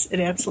does. It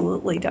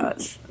absolutely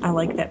does. I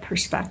like that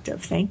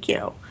perspective. Thank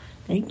you.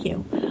 Thank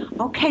you.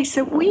 Okay,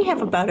 so we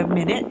have about a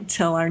minute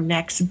until our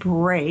next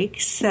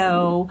break.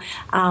 So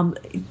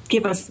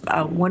give us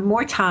one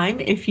more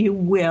time, if you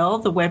will,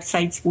 the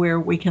websites where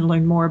we can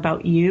learn more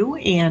about you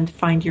and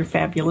find your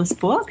fabulous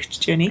book,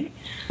 Ginny.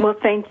 Well,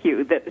 thank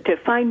you. To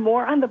find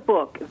more on the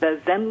book,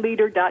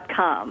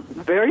 thezenleader.com.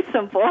 Very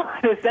simple,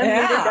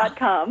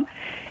 thezenleader.com.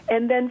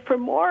 And then for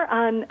more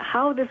on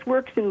how this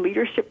works in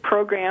leadership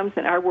programs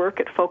and our work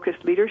at Focus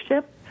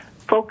Leadership,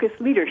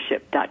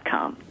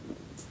 focusleadership.com.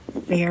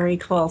 Very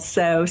cool.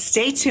 So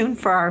stay tuned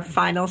for our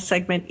final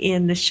segment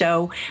in the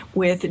show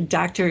with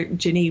Dr.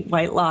 Ginny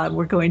Whitelaw.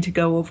 We're going to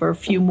go over a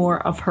few more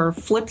of her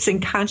flips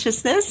in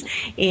consciousness,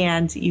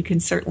 and you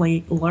can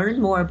certainly learn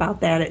more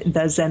about that at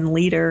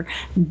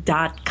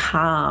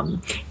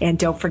thezenleader.com. And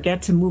don't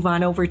forget to move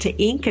on over to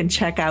Inc. and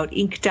check out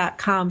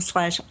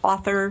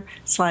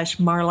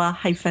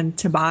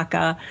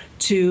inc.com/author/Marla-Tabaka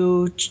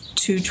to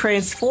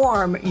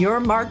transform your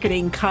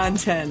marketing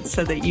content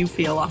so that you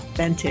feel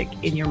authentic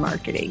in your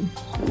marketing.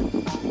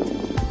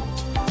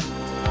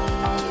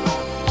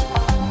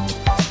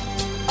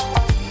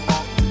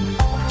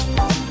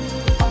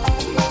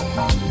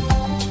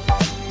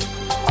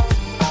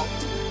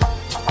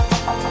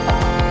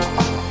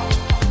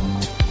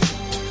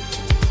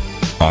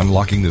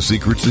 Unlocking the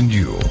secrets in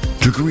you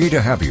to create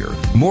a happier,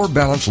 more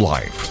balanced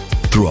life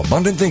through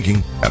abundant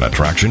thinking and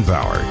attraction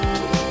power.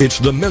 It's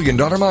the $1 Million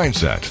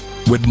Mindset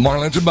with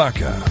Marla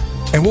Tabaka.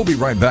 And we'll be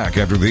right back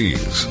after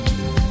these.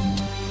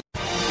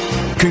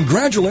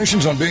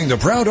 Congratulations on being the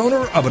proud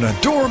owner of an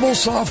adorable,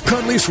 soft,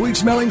 cuddly,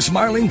 sweet-smelling,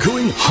 smiling,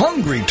 cooing,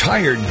 hungry,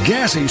 tired,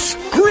 gassy,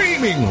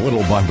 screaming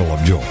little bundle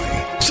of joy.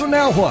 So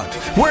now what?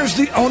 Where's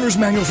the owner's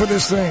manual for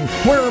this thing?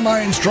 Where are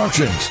my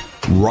instructions?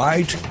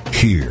 Right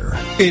here.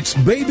 It's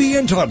Baby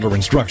and Toddler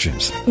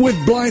Instructions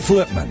with Blythe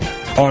Lipman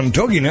on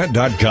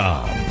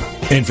TogiNet.com.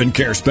 Infant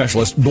care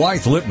specialist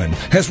Blythe Lipman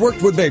has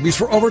worked with babies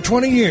for over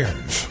 20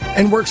 years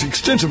and works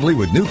extensively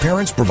with new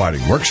parents,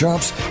 providing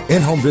workshops,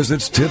 in-home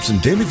visits, tips,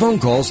 and daily phone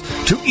calls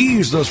to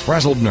ease those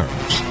frazzled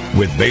nerves.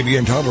 With Baby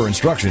and Toddler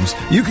Instructions,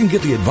 you can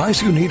get the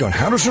advice you need on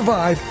how to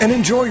survive and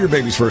enjoy your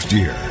baby's first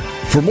year.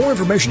 For more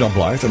information on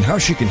Blythe and how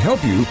she can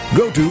help you,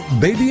 go to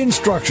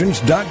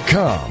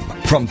babyinstructions.com.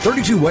 From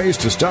 32 ways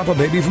to stop a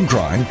baby from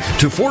crying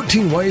to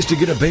 14 ways to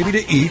get a baby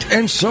to eat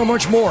and so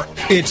much more.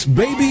 It's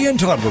Baby and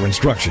Toddler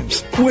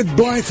Instructions with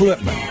Blythe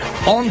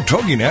Lipman on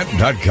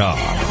TogiNet.com.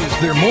 Is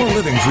there more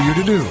living for you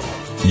to do?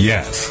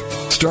 Yes.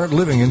 Start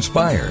living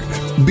inspired.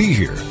 Be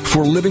here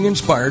for Living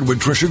Inspired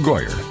with Tricia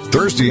Goyer.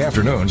 Thursday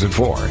afternoons at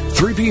 4,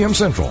 3 p.m.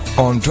 Central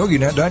on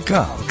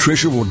TogiNet.com.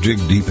 Tricia will dig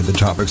deep into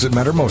topics that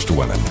matter most to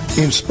women,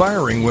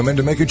 inspiring women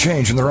to make a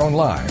change in their own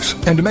lives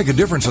and to make a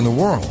difference in the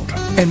world,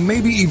 and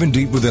maybe even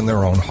deep within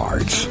their own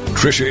hearts.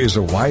 Tricia is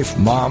a wife,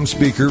 mom,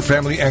 speaker,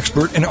 family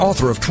expert, and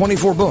author of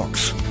 24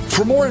 books.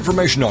 For more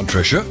information on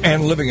Tricia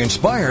and Living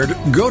Inspired,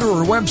 go to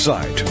her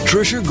website,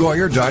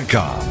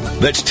 TriciaGoyer.com.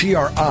 That's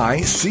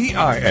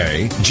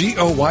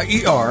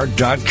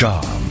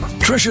TriciaGoyer.com.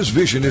 Tricia's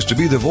vision is to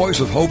be the voice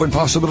of hope and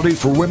possibility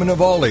for women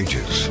of all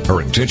ages. Her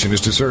intention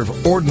is to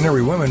serve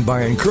ordinary women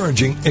by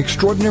encouraging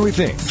extraordinary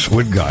things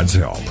with God's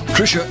help.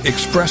 Tricia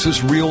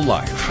expresses real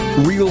life,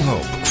 real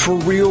hope for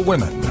real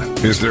women.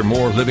 Is there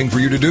more living for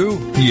you to do?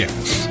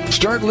 Yes.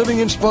 Start living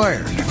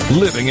inspired.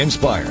 Living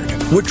Inspired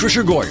with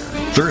Tricia Goyer.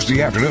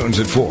 Thursday afternoons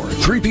at 4,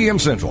 3 p.m.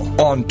 Central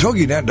on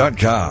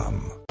TogiNet.com.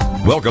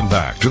 Welcome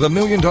back to the $1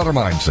 Million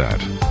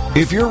Mindset.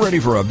 If you're ready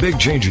for a big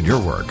change in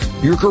your work,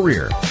 your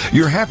career,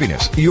 your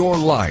happiness, your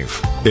life,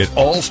 it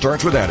all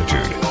starts with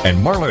attitude, and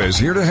Marla is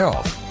here to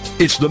help.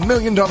 It's the $1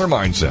 Million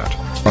Mindset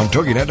on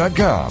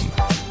TogiNet.com.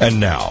 And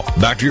now,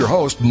 back to your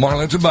host,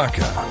 Marla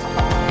Tabaka.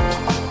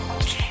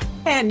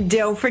 And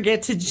don't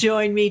forget to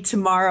join me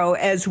tomorrow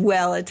as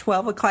well at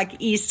 12 o'clock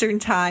Eastern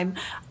Time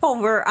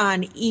over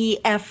on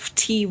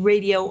EFT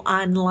Radio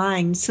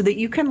Online so that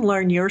you can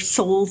learn your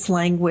soul's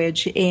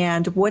language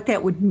and what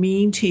that would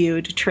mean to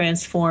you to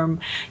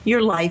transform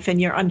your life and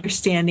your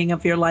understanding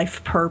of your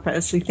life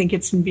purpose. I think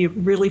it's going to be a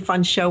really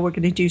fun show. We're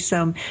going to do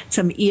some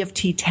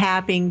EFT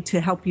tapping to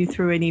help you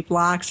through any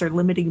blocks or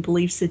limiting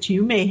beliefs that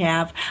you may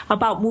have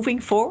about moving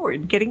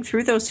forward, getting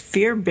through those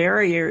fear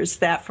barriers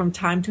that from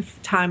time to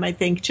time I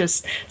think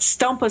just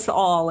stump us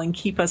all and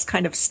keep us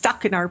kind of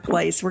stuck in our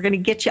place. We're going to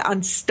get you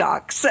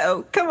unstuck.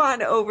 So come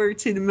on over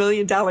to the $1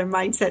 Million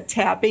Mindset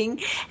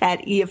Tapping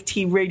at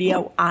EFT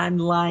Radio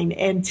Online.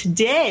 And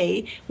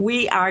today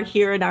we are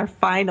here in our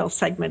final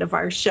segment of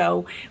our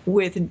show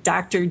with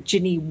Dr.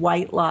 Ginny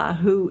Whitelaw,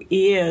 who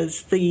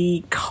is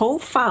the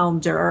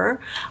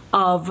co-founder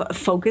of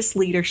Focus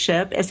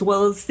Leadership, as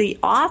well as the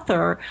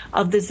author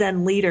of the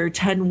Zen Leader,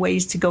 10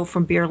 Ways to Go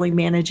from Barely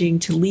Managing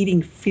to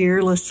Leading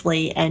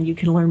Fearlessly. And you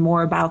can learn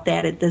more about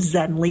that at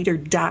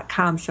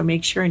thezenleader.com. So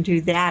make sure and do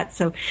that.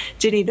 So,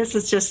 Ginny, this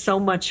is just so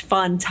much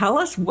fun. Tell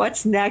us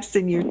what's next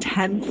in your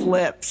 10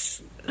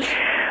 flips.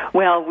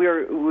 Well,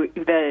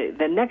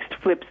 the next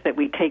flips that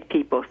we take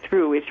people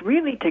through is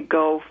really to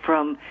go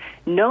from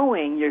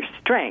knowing your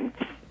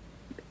strengths,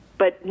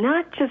 but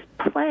not just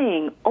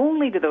playing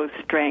only to those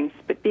strengths,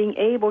 but being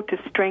able to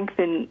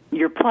strengthen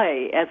your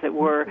play, as it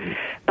were,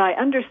 by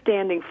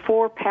understanding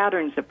 4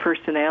 patterns of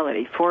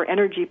personality, 4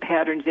 energy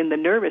patterns in the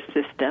nervous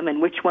system,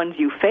 and which ones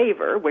you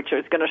favor, which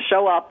is going to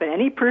show up in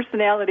any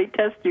personality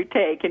test you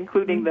take,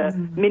 including the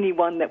mini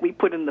one that we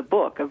put in the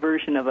book, a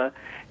version of a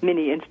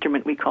mini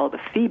instrument we call the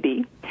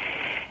Phoebe,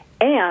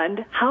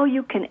 and how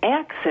you can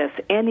access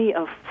any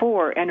of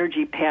 4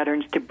 energy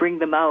patterns to bring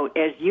them out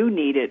as you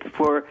need it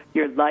for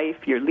your life,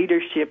 your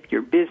leadership,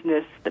 your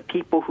business, the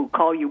people who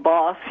call you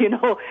boss,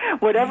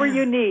 whatever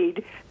you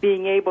need,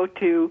 being able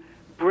to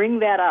bring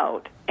that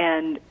out.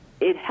 And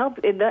it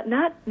helps,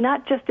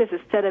 not just as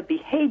a set of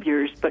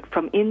behaviors, but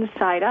from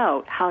inside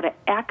out, how to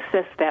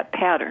access that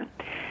pattern.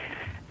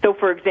 So,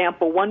 for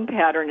example, one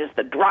pattern is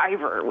the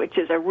driver, which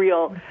is a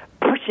real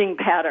pushing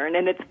pattern,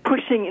 and it's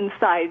pushing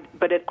inside,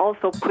 but it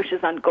also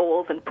pushes on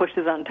goals and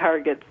pushes on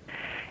targets.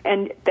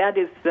 And that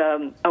is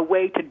a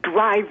way to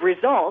drive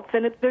results,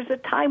 and there's a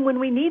time when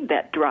we need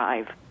that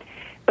drive.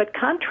 But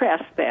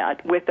contrast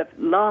that with a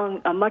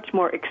much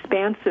more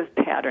expansive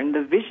pattern,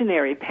 the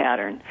visionary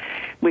pattern,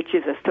 which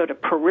is a sort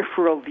of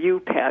peripheral view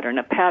pattern,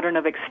 a pattern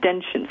of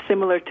extension,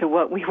 similar to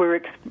what we were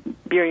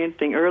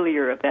experiencing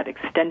earlier of that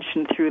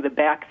extension through the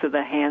backs of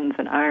the hands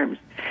and arms.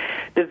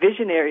 The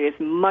visionary is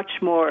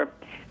much more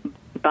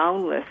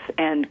boundless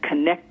and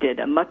connected,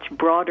 a much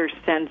broader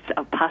sense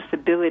of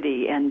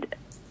possibility and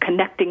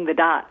connecting the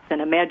dots,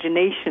 and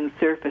imagination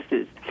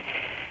surfaces.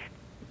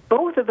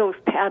 Both of those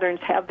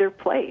patterns have their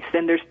place,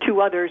 and there's 2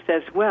 others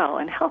as well,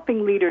 and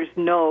helping leaders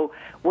know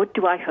what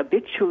do I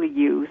habitually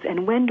use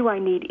and when do I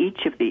need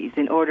each of these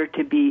in order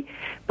to be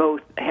both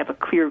have a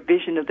clear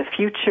vision of the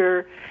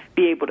future,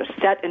 be able to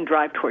set and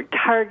drive toward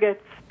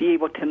targets, be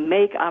able to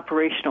make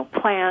operational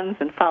plans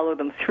and follow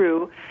them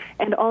through,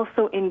 and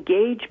also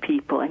engage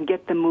people and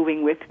get them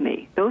moving with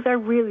me. Those are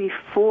really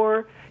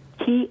 4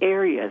 key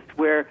areas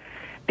where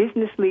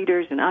business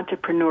leaders and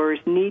entrepreneurs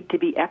need to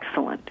be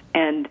excellent.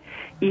 And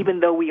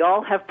even though we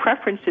all have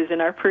preferences in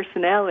our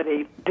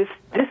personality, this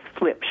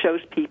flip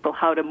shows people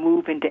how to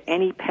move into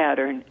any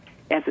pattern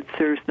as it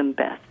serves them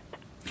best.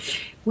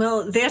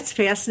 Well, that's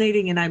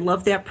fascinating, and I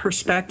love that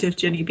perspective,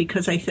 Jenny,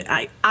 because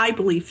I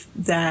believe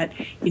that,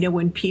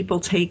 when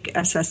people take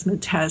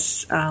assessment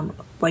tests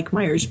like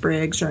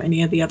Myers-Briggs or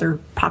any of the other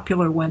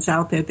popular ones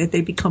out there, that they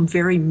become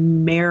very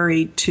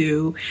married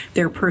to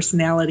their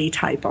personality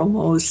type,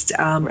 almost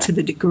to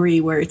the degree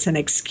where it's an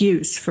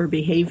excuse for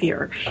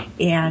behavior.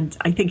 And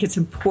I think it's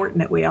important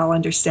that we all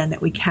understand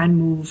that we can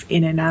move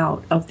in and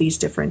out of these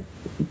different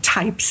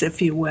types,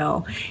 if you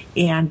will.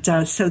 And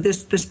so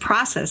this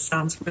process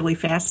sounds really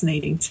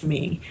fascinating to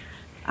me.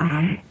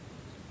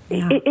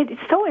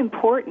 It's so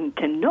important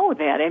to know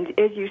that. And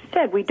as you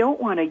said, we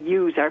don't want to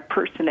use our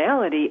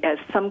personality as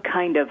some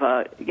kind of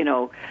a,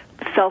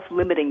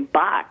 self-limiting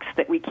box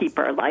that we keep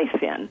our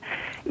life in.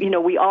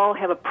 We all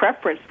have a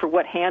preference for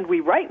what hand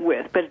we write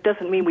with, but it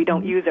doesn't mean we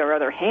don't use our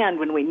other hand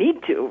when we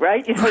need to,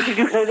 right? To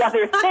do those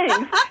other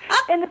things.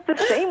 And it's the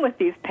same with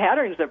these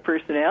patterns of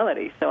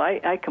personality. So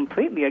I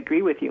completely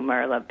agree with you,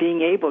 Marla,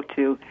 being able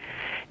to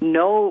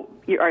know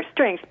our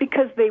strengths,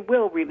 because they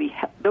will really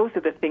help. Those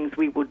are the things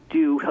we will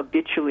do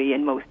habitually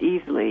and most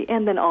easily,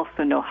 and then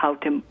also know how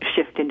to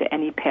shift into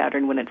any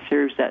pattern when it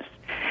serves us.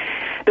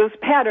 Those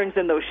patterns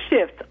and those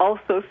shifts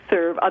also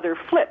serve other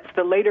flips,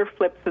 the later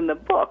flips in the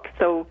book.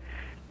 So,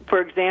 for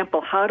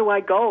example, how do I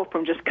go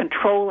from just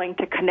controlling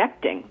to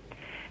connecting?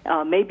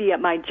 Maybe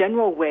my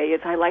general way is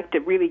I like to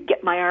really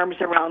get my arms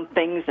around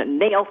things and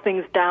nail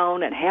things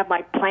down and have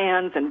my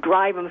plans and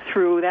drive them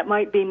through. That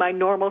might be my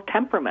normal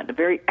temperament, a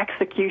very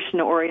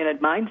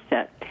execution-oriented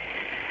mindset.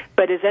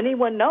 But as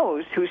anyone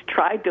knows who's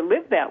tried to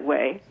live that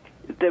way,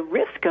 the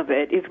risk of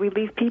it is we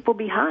leave people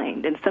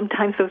behind, and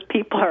sometimes those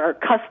people are our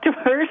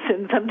customers,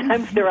 and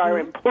sometimes they're our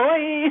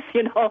employees,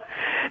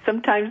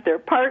 sometimes they're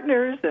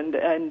partners, and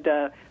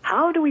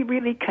how do we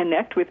really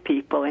connect with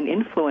people and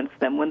influence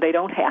them when they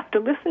don't have to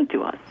listen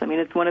to us? I mean,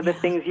 it's one of the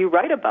things you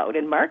write about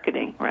in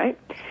marketing, right?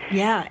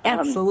 Yeah,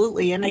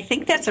 absolutely. And I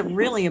think that's a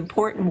really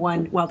important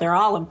one. Well, they're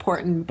all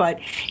important, but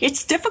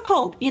it's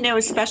difficult,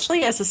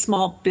 especially as a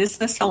small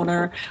business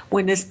owner,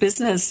 when this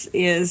business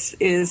is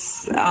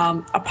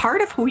a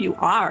part of who you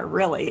are,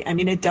 really. I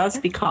mean, it does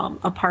become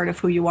a part of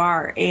who you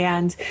are.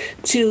 And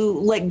to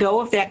let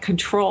go of that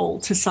control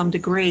to some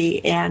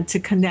degree and to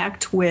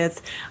connect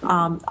with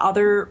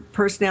other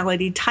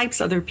personality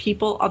types, other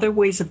people, other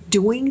ways of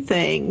doing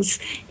things,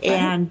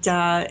 and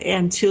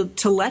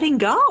to letting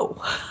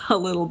go a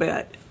little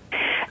bit.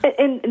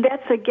 And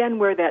that's, again,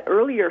 where that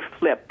earlier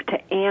flip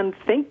to and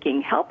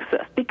thinking helps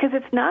us, because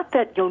it's not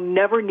that you'll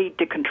never need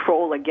to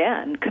control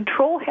again.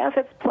 Control has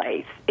its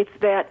place. It's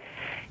that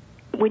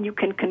when you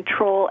can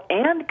control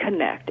and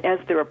connect as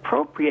they're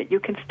appropriate, you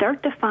can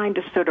start to find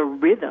a sort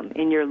of rhythm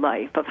in your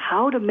life of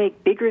how to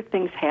make bigger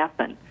things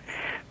happen,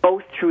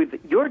 both through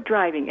your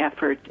driving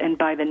efforts and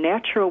by the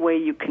natural way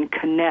you can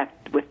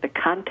connect with the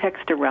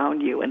context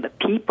around you and the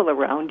people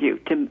around you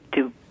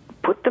to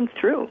put them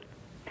through.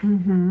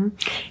 Mm-hmm.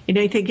 And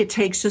I think it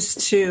takes us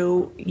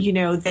to,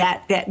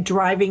 that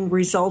driving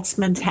results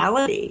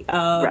mentality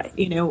of,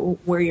 right.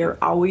 Where you're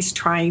always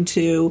trying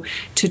to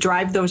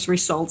drive those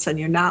results and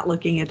you're not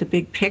looking at the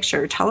big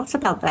picture. Tell us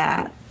about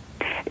that.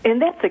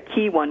 And that's a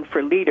key one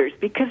for leaders,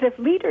 because if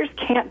leaders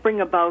can't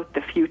bring about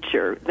the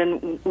future,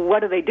 then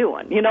what are they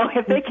doing?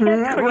 If they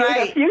can't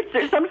create a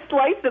future, some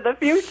slice of the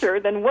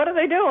future, then what are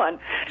they doing?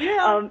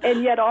 Yeah.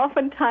 And yet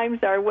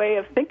oftentimes our way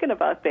of thinking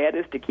about that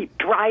is to keep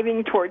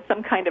driving towards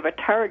some kind of a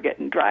target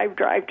and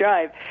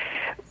drive.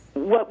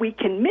 What we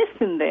can miss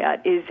in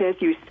that is, as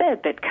you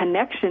said, that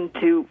connection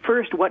to,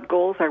 first, what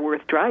goals are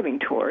worth driving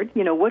toward,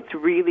 what's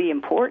really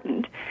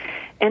important,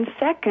 and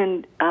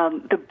second,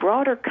 the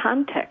broader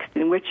context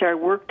in which our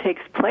work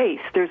takes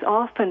place. There's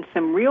often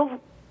some real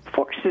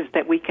forces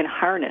that we can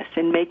harness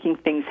in making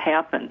things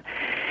happen.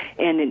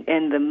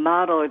 And the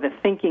model or the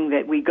thinking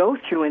that we go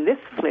through in this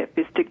flip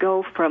is to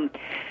go from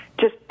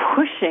just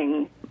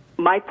pushing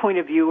my point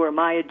of view or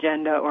my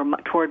agenda or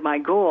toward my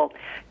goal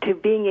to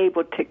being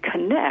able to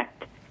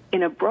connect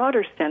in a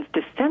broader sense,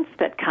 to sense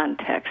that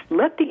context,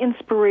 let the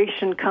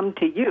inspiration come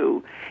to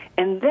you,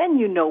 and then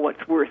you know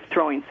what's worth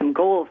throwing some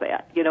goals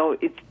at.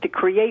 It's to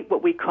create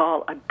what we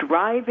call a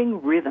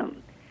driving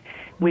rhythm,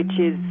 which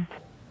is,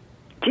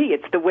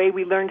 it's the way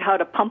we learned how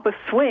to pump a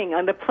swing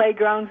on the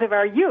playgrounds of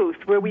our youth,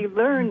 where we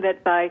learned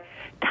that by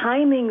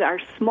timing our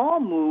small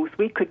moves,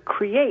 we could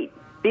create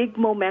big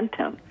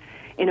momentum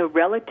in a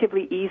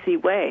relatively easy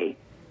way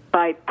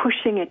by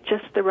pushing at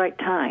just the right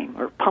time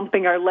or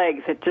pumping our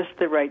legs at just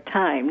the right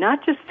time,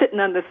 not just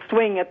sitting on the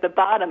swing at the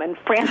bottom and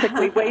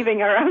frantically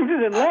waving our arms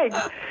and legs,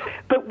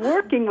 but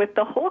working with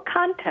the whole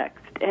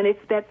context. And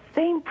it's that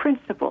same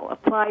principle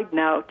applied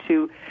now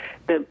to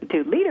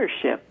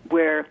leadership,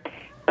 where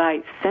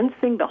by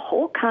sensing the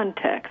whole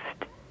context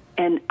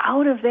and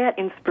out of that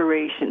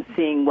inspiration,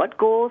 seeing what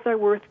goals are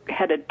worth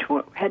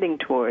heading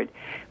toward,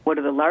 what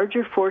are the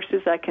larger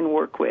forces I can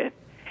work with,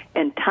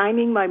 and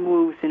timing my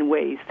moves in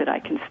ways that I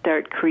can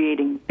start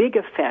creating big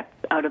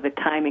effects out of the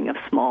timing of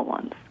small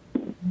ones.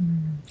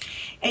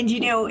 And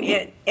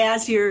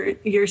as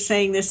you're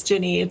saying this,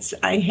 Jenny,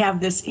 I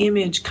have this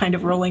image kind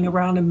of rolling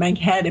around in my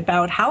head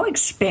about how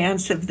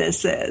expansive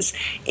this is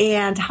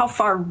and how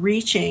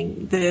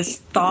far-reaching this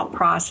thought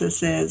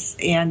process is,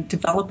 and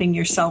developing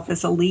yourself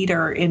as a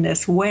leader in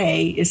this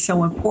way is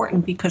so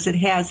important, because it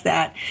has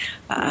that,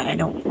 I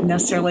don't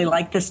necessarily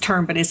like this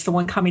term, but it's the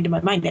one coming to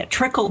my mind, that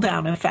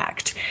trickle-down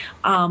effect,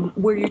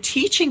 where you're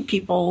teaching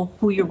people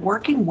who you're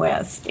working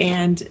with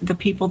and the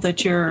people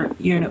that you're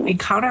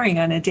encountering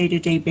on a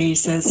day-to-day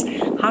basis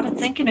how to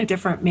think in a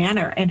different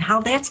manner, and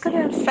how that's going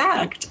to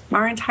affect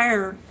our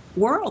entire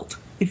world,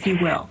 if you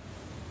will.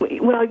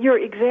 Well, you're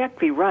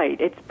exactly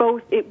right. It's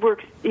both. It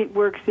works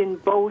in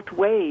both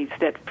ways.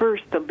 That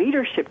first, the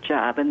leadership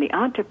job and the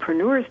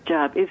entrepreneur's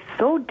job is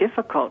so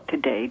difficult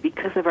today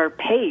because of our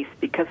pace,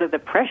 because of the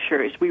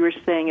pressure, as we were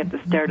saying at the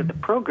start of the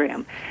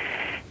program,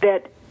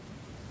 that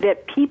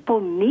people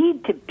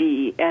need to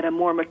be at a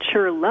more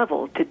mature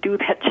level to do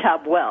that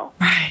job well.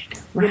 Right.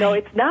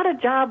 It's not a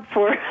job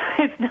for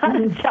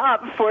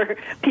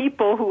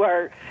people who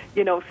are,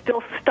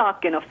 still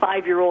stuck in a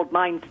 5-year-old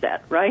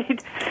mindset,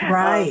 right?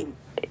 Right.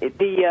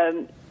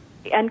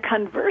 And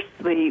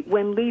conversely,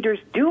 when leaders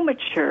do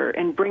mature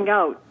and bring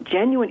out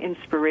genuine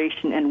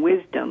inspiration and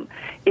wisdom,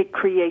 it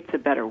creates a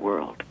better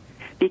world,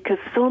 because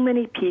so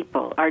many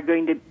people are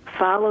going to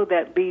follow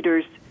that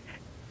leader's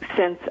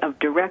sense of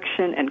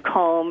direction and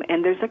calm,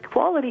 and there's a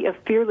quality of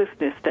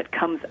fearlessness that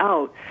comes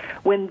out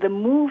when the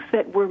moves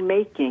that we're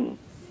making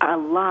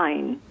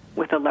align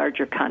with a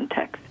larger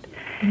context.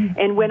 Mm-hmm.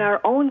 And when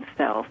our own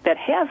self that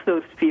has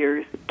those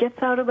fears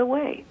gets out of the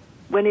way,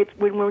 when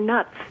we're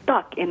not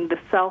stuck in the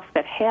self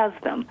that has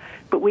them,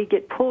 but we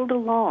get pulled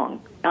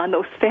along on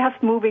those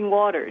fast-moving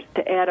waters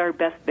to add our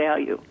best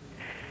value.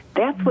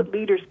 That's what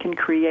leaders can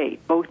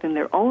create, both in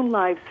their own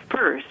lives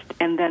first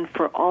and then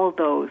for all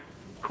those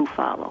who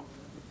follow.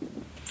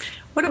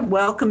 What a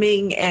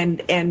welcoming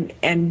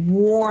and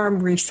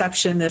warm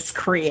reception this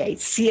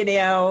creates.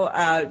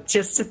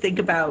 Just to think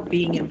about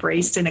being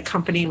embraced in a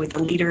company with a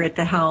leader at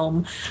the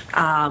helm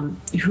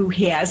who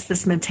has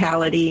this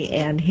mentality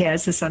and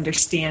has this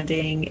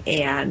understanding,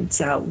 and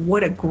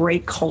what a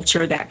great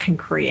culture that can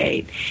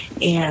create.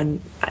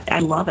 And I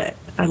love it.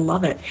 I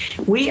love it.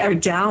 We are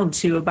down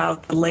to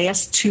about the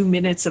last 2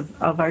 minutes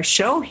of our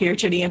show here,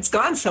 Jenny. It's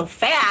gone so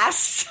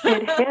fast.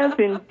 It has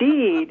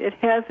indeed. It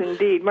has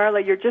indeed.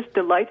 Marla, you're just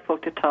delightful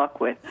to talk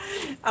with.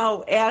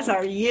 Oh, as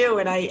are you.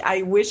 And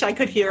I wish I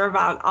could hear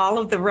about all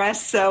of the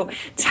rest. So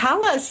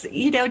tell us,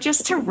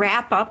 just to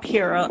wrap up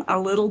here a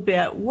little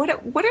bit,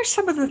 what are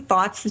some of the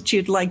thoughts that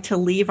you'd like to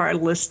leave our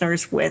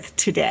listeners with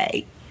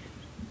today?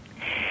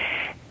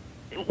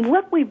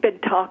 What we've been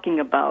talking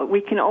about, we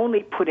can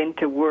only put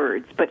into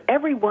words, but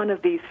every one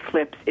of these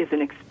flips is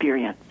an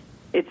experience.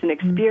 It's an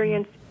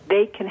experience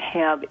they can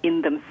have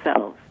in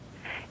themselves.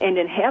 And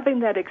in having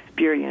that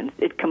experience,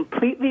 it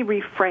completely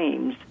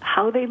reframes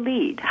how they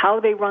lead, how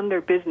they run their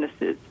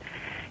businesses.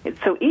 And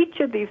so each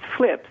of these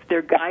flips,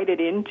 they're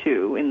guided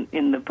into,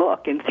 in the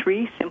book, in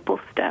 3 simple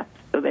steps,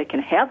 so they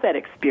can have that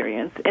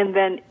experience. And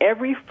then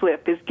every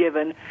flip is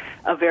given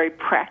a very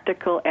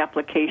practical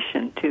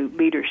application to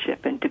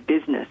leadership and to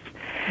business.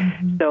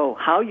 Mm-hmm. So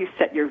how you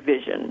set your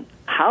vision,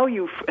 how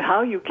you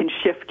can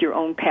shift your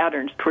own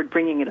patterns toward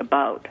bringing it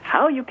about,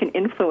 how you can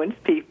influence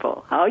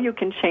people, how you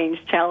can change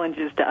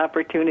challenges to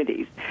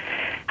opportunities,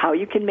 how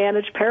you can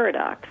manage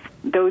paradox.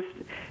 Those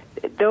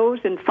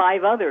and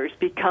 5 others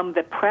become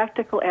the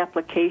practical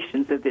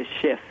applications of this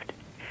shift.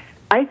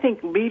 I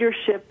think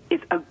leadership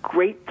is a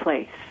great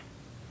place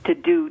to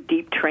do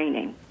deep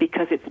training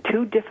because it's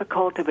too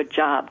difficult of a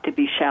job to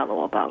be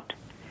shallow about.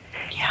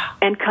 Yeah.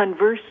 And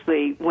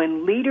conversely,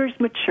 when leaders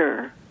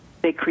mature,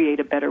 they create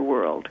a better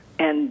world.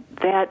 And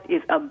that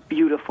is a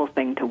beautiful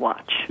thing to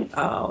watch.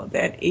 Oh,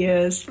 that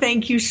is.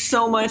 Thank you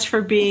so much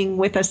for being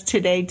with us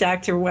today,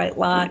 Dr.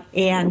 Whitelock.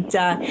 And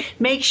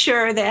make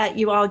sure that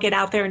you all get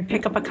out there and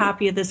pick up a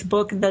copy of this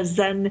book.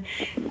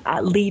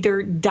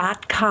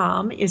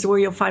 TheZenLeader.com is where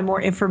you'll find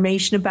more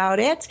information about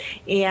it.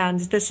 And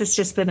this has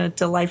just been a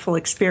delightful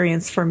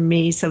experience for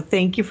me. So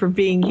thank you for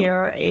being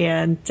here.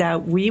 And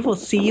we will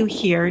see you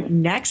here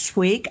next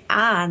week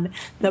on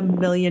The $1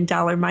 Million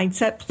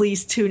Mindset.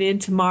 Please tune in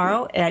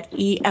tomorrow at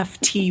EFT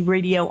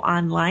Radio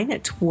Online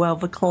at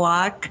 12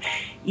 o'clock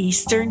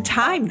Eastern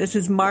Time. This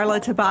is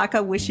Marla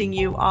Tabaka wishing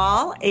you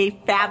all a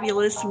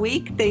fabulous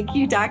week. Thank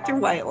you, Dr.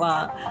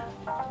 Whitelock.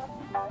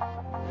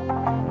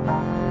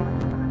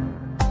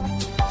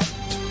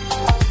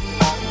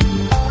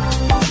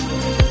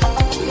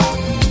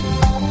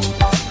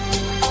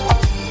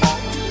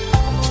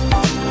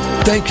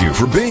 Thank you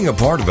for being a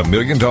part of the $1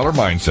 Million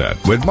Mindset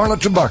with Marla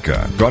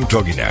Tabaka on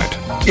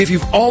TogiNet. If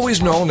you've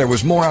always known there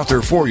was more out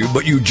there for you,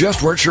 but you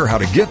just weren't sure how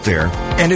to get there, and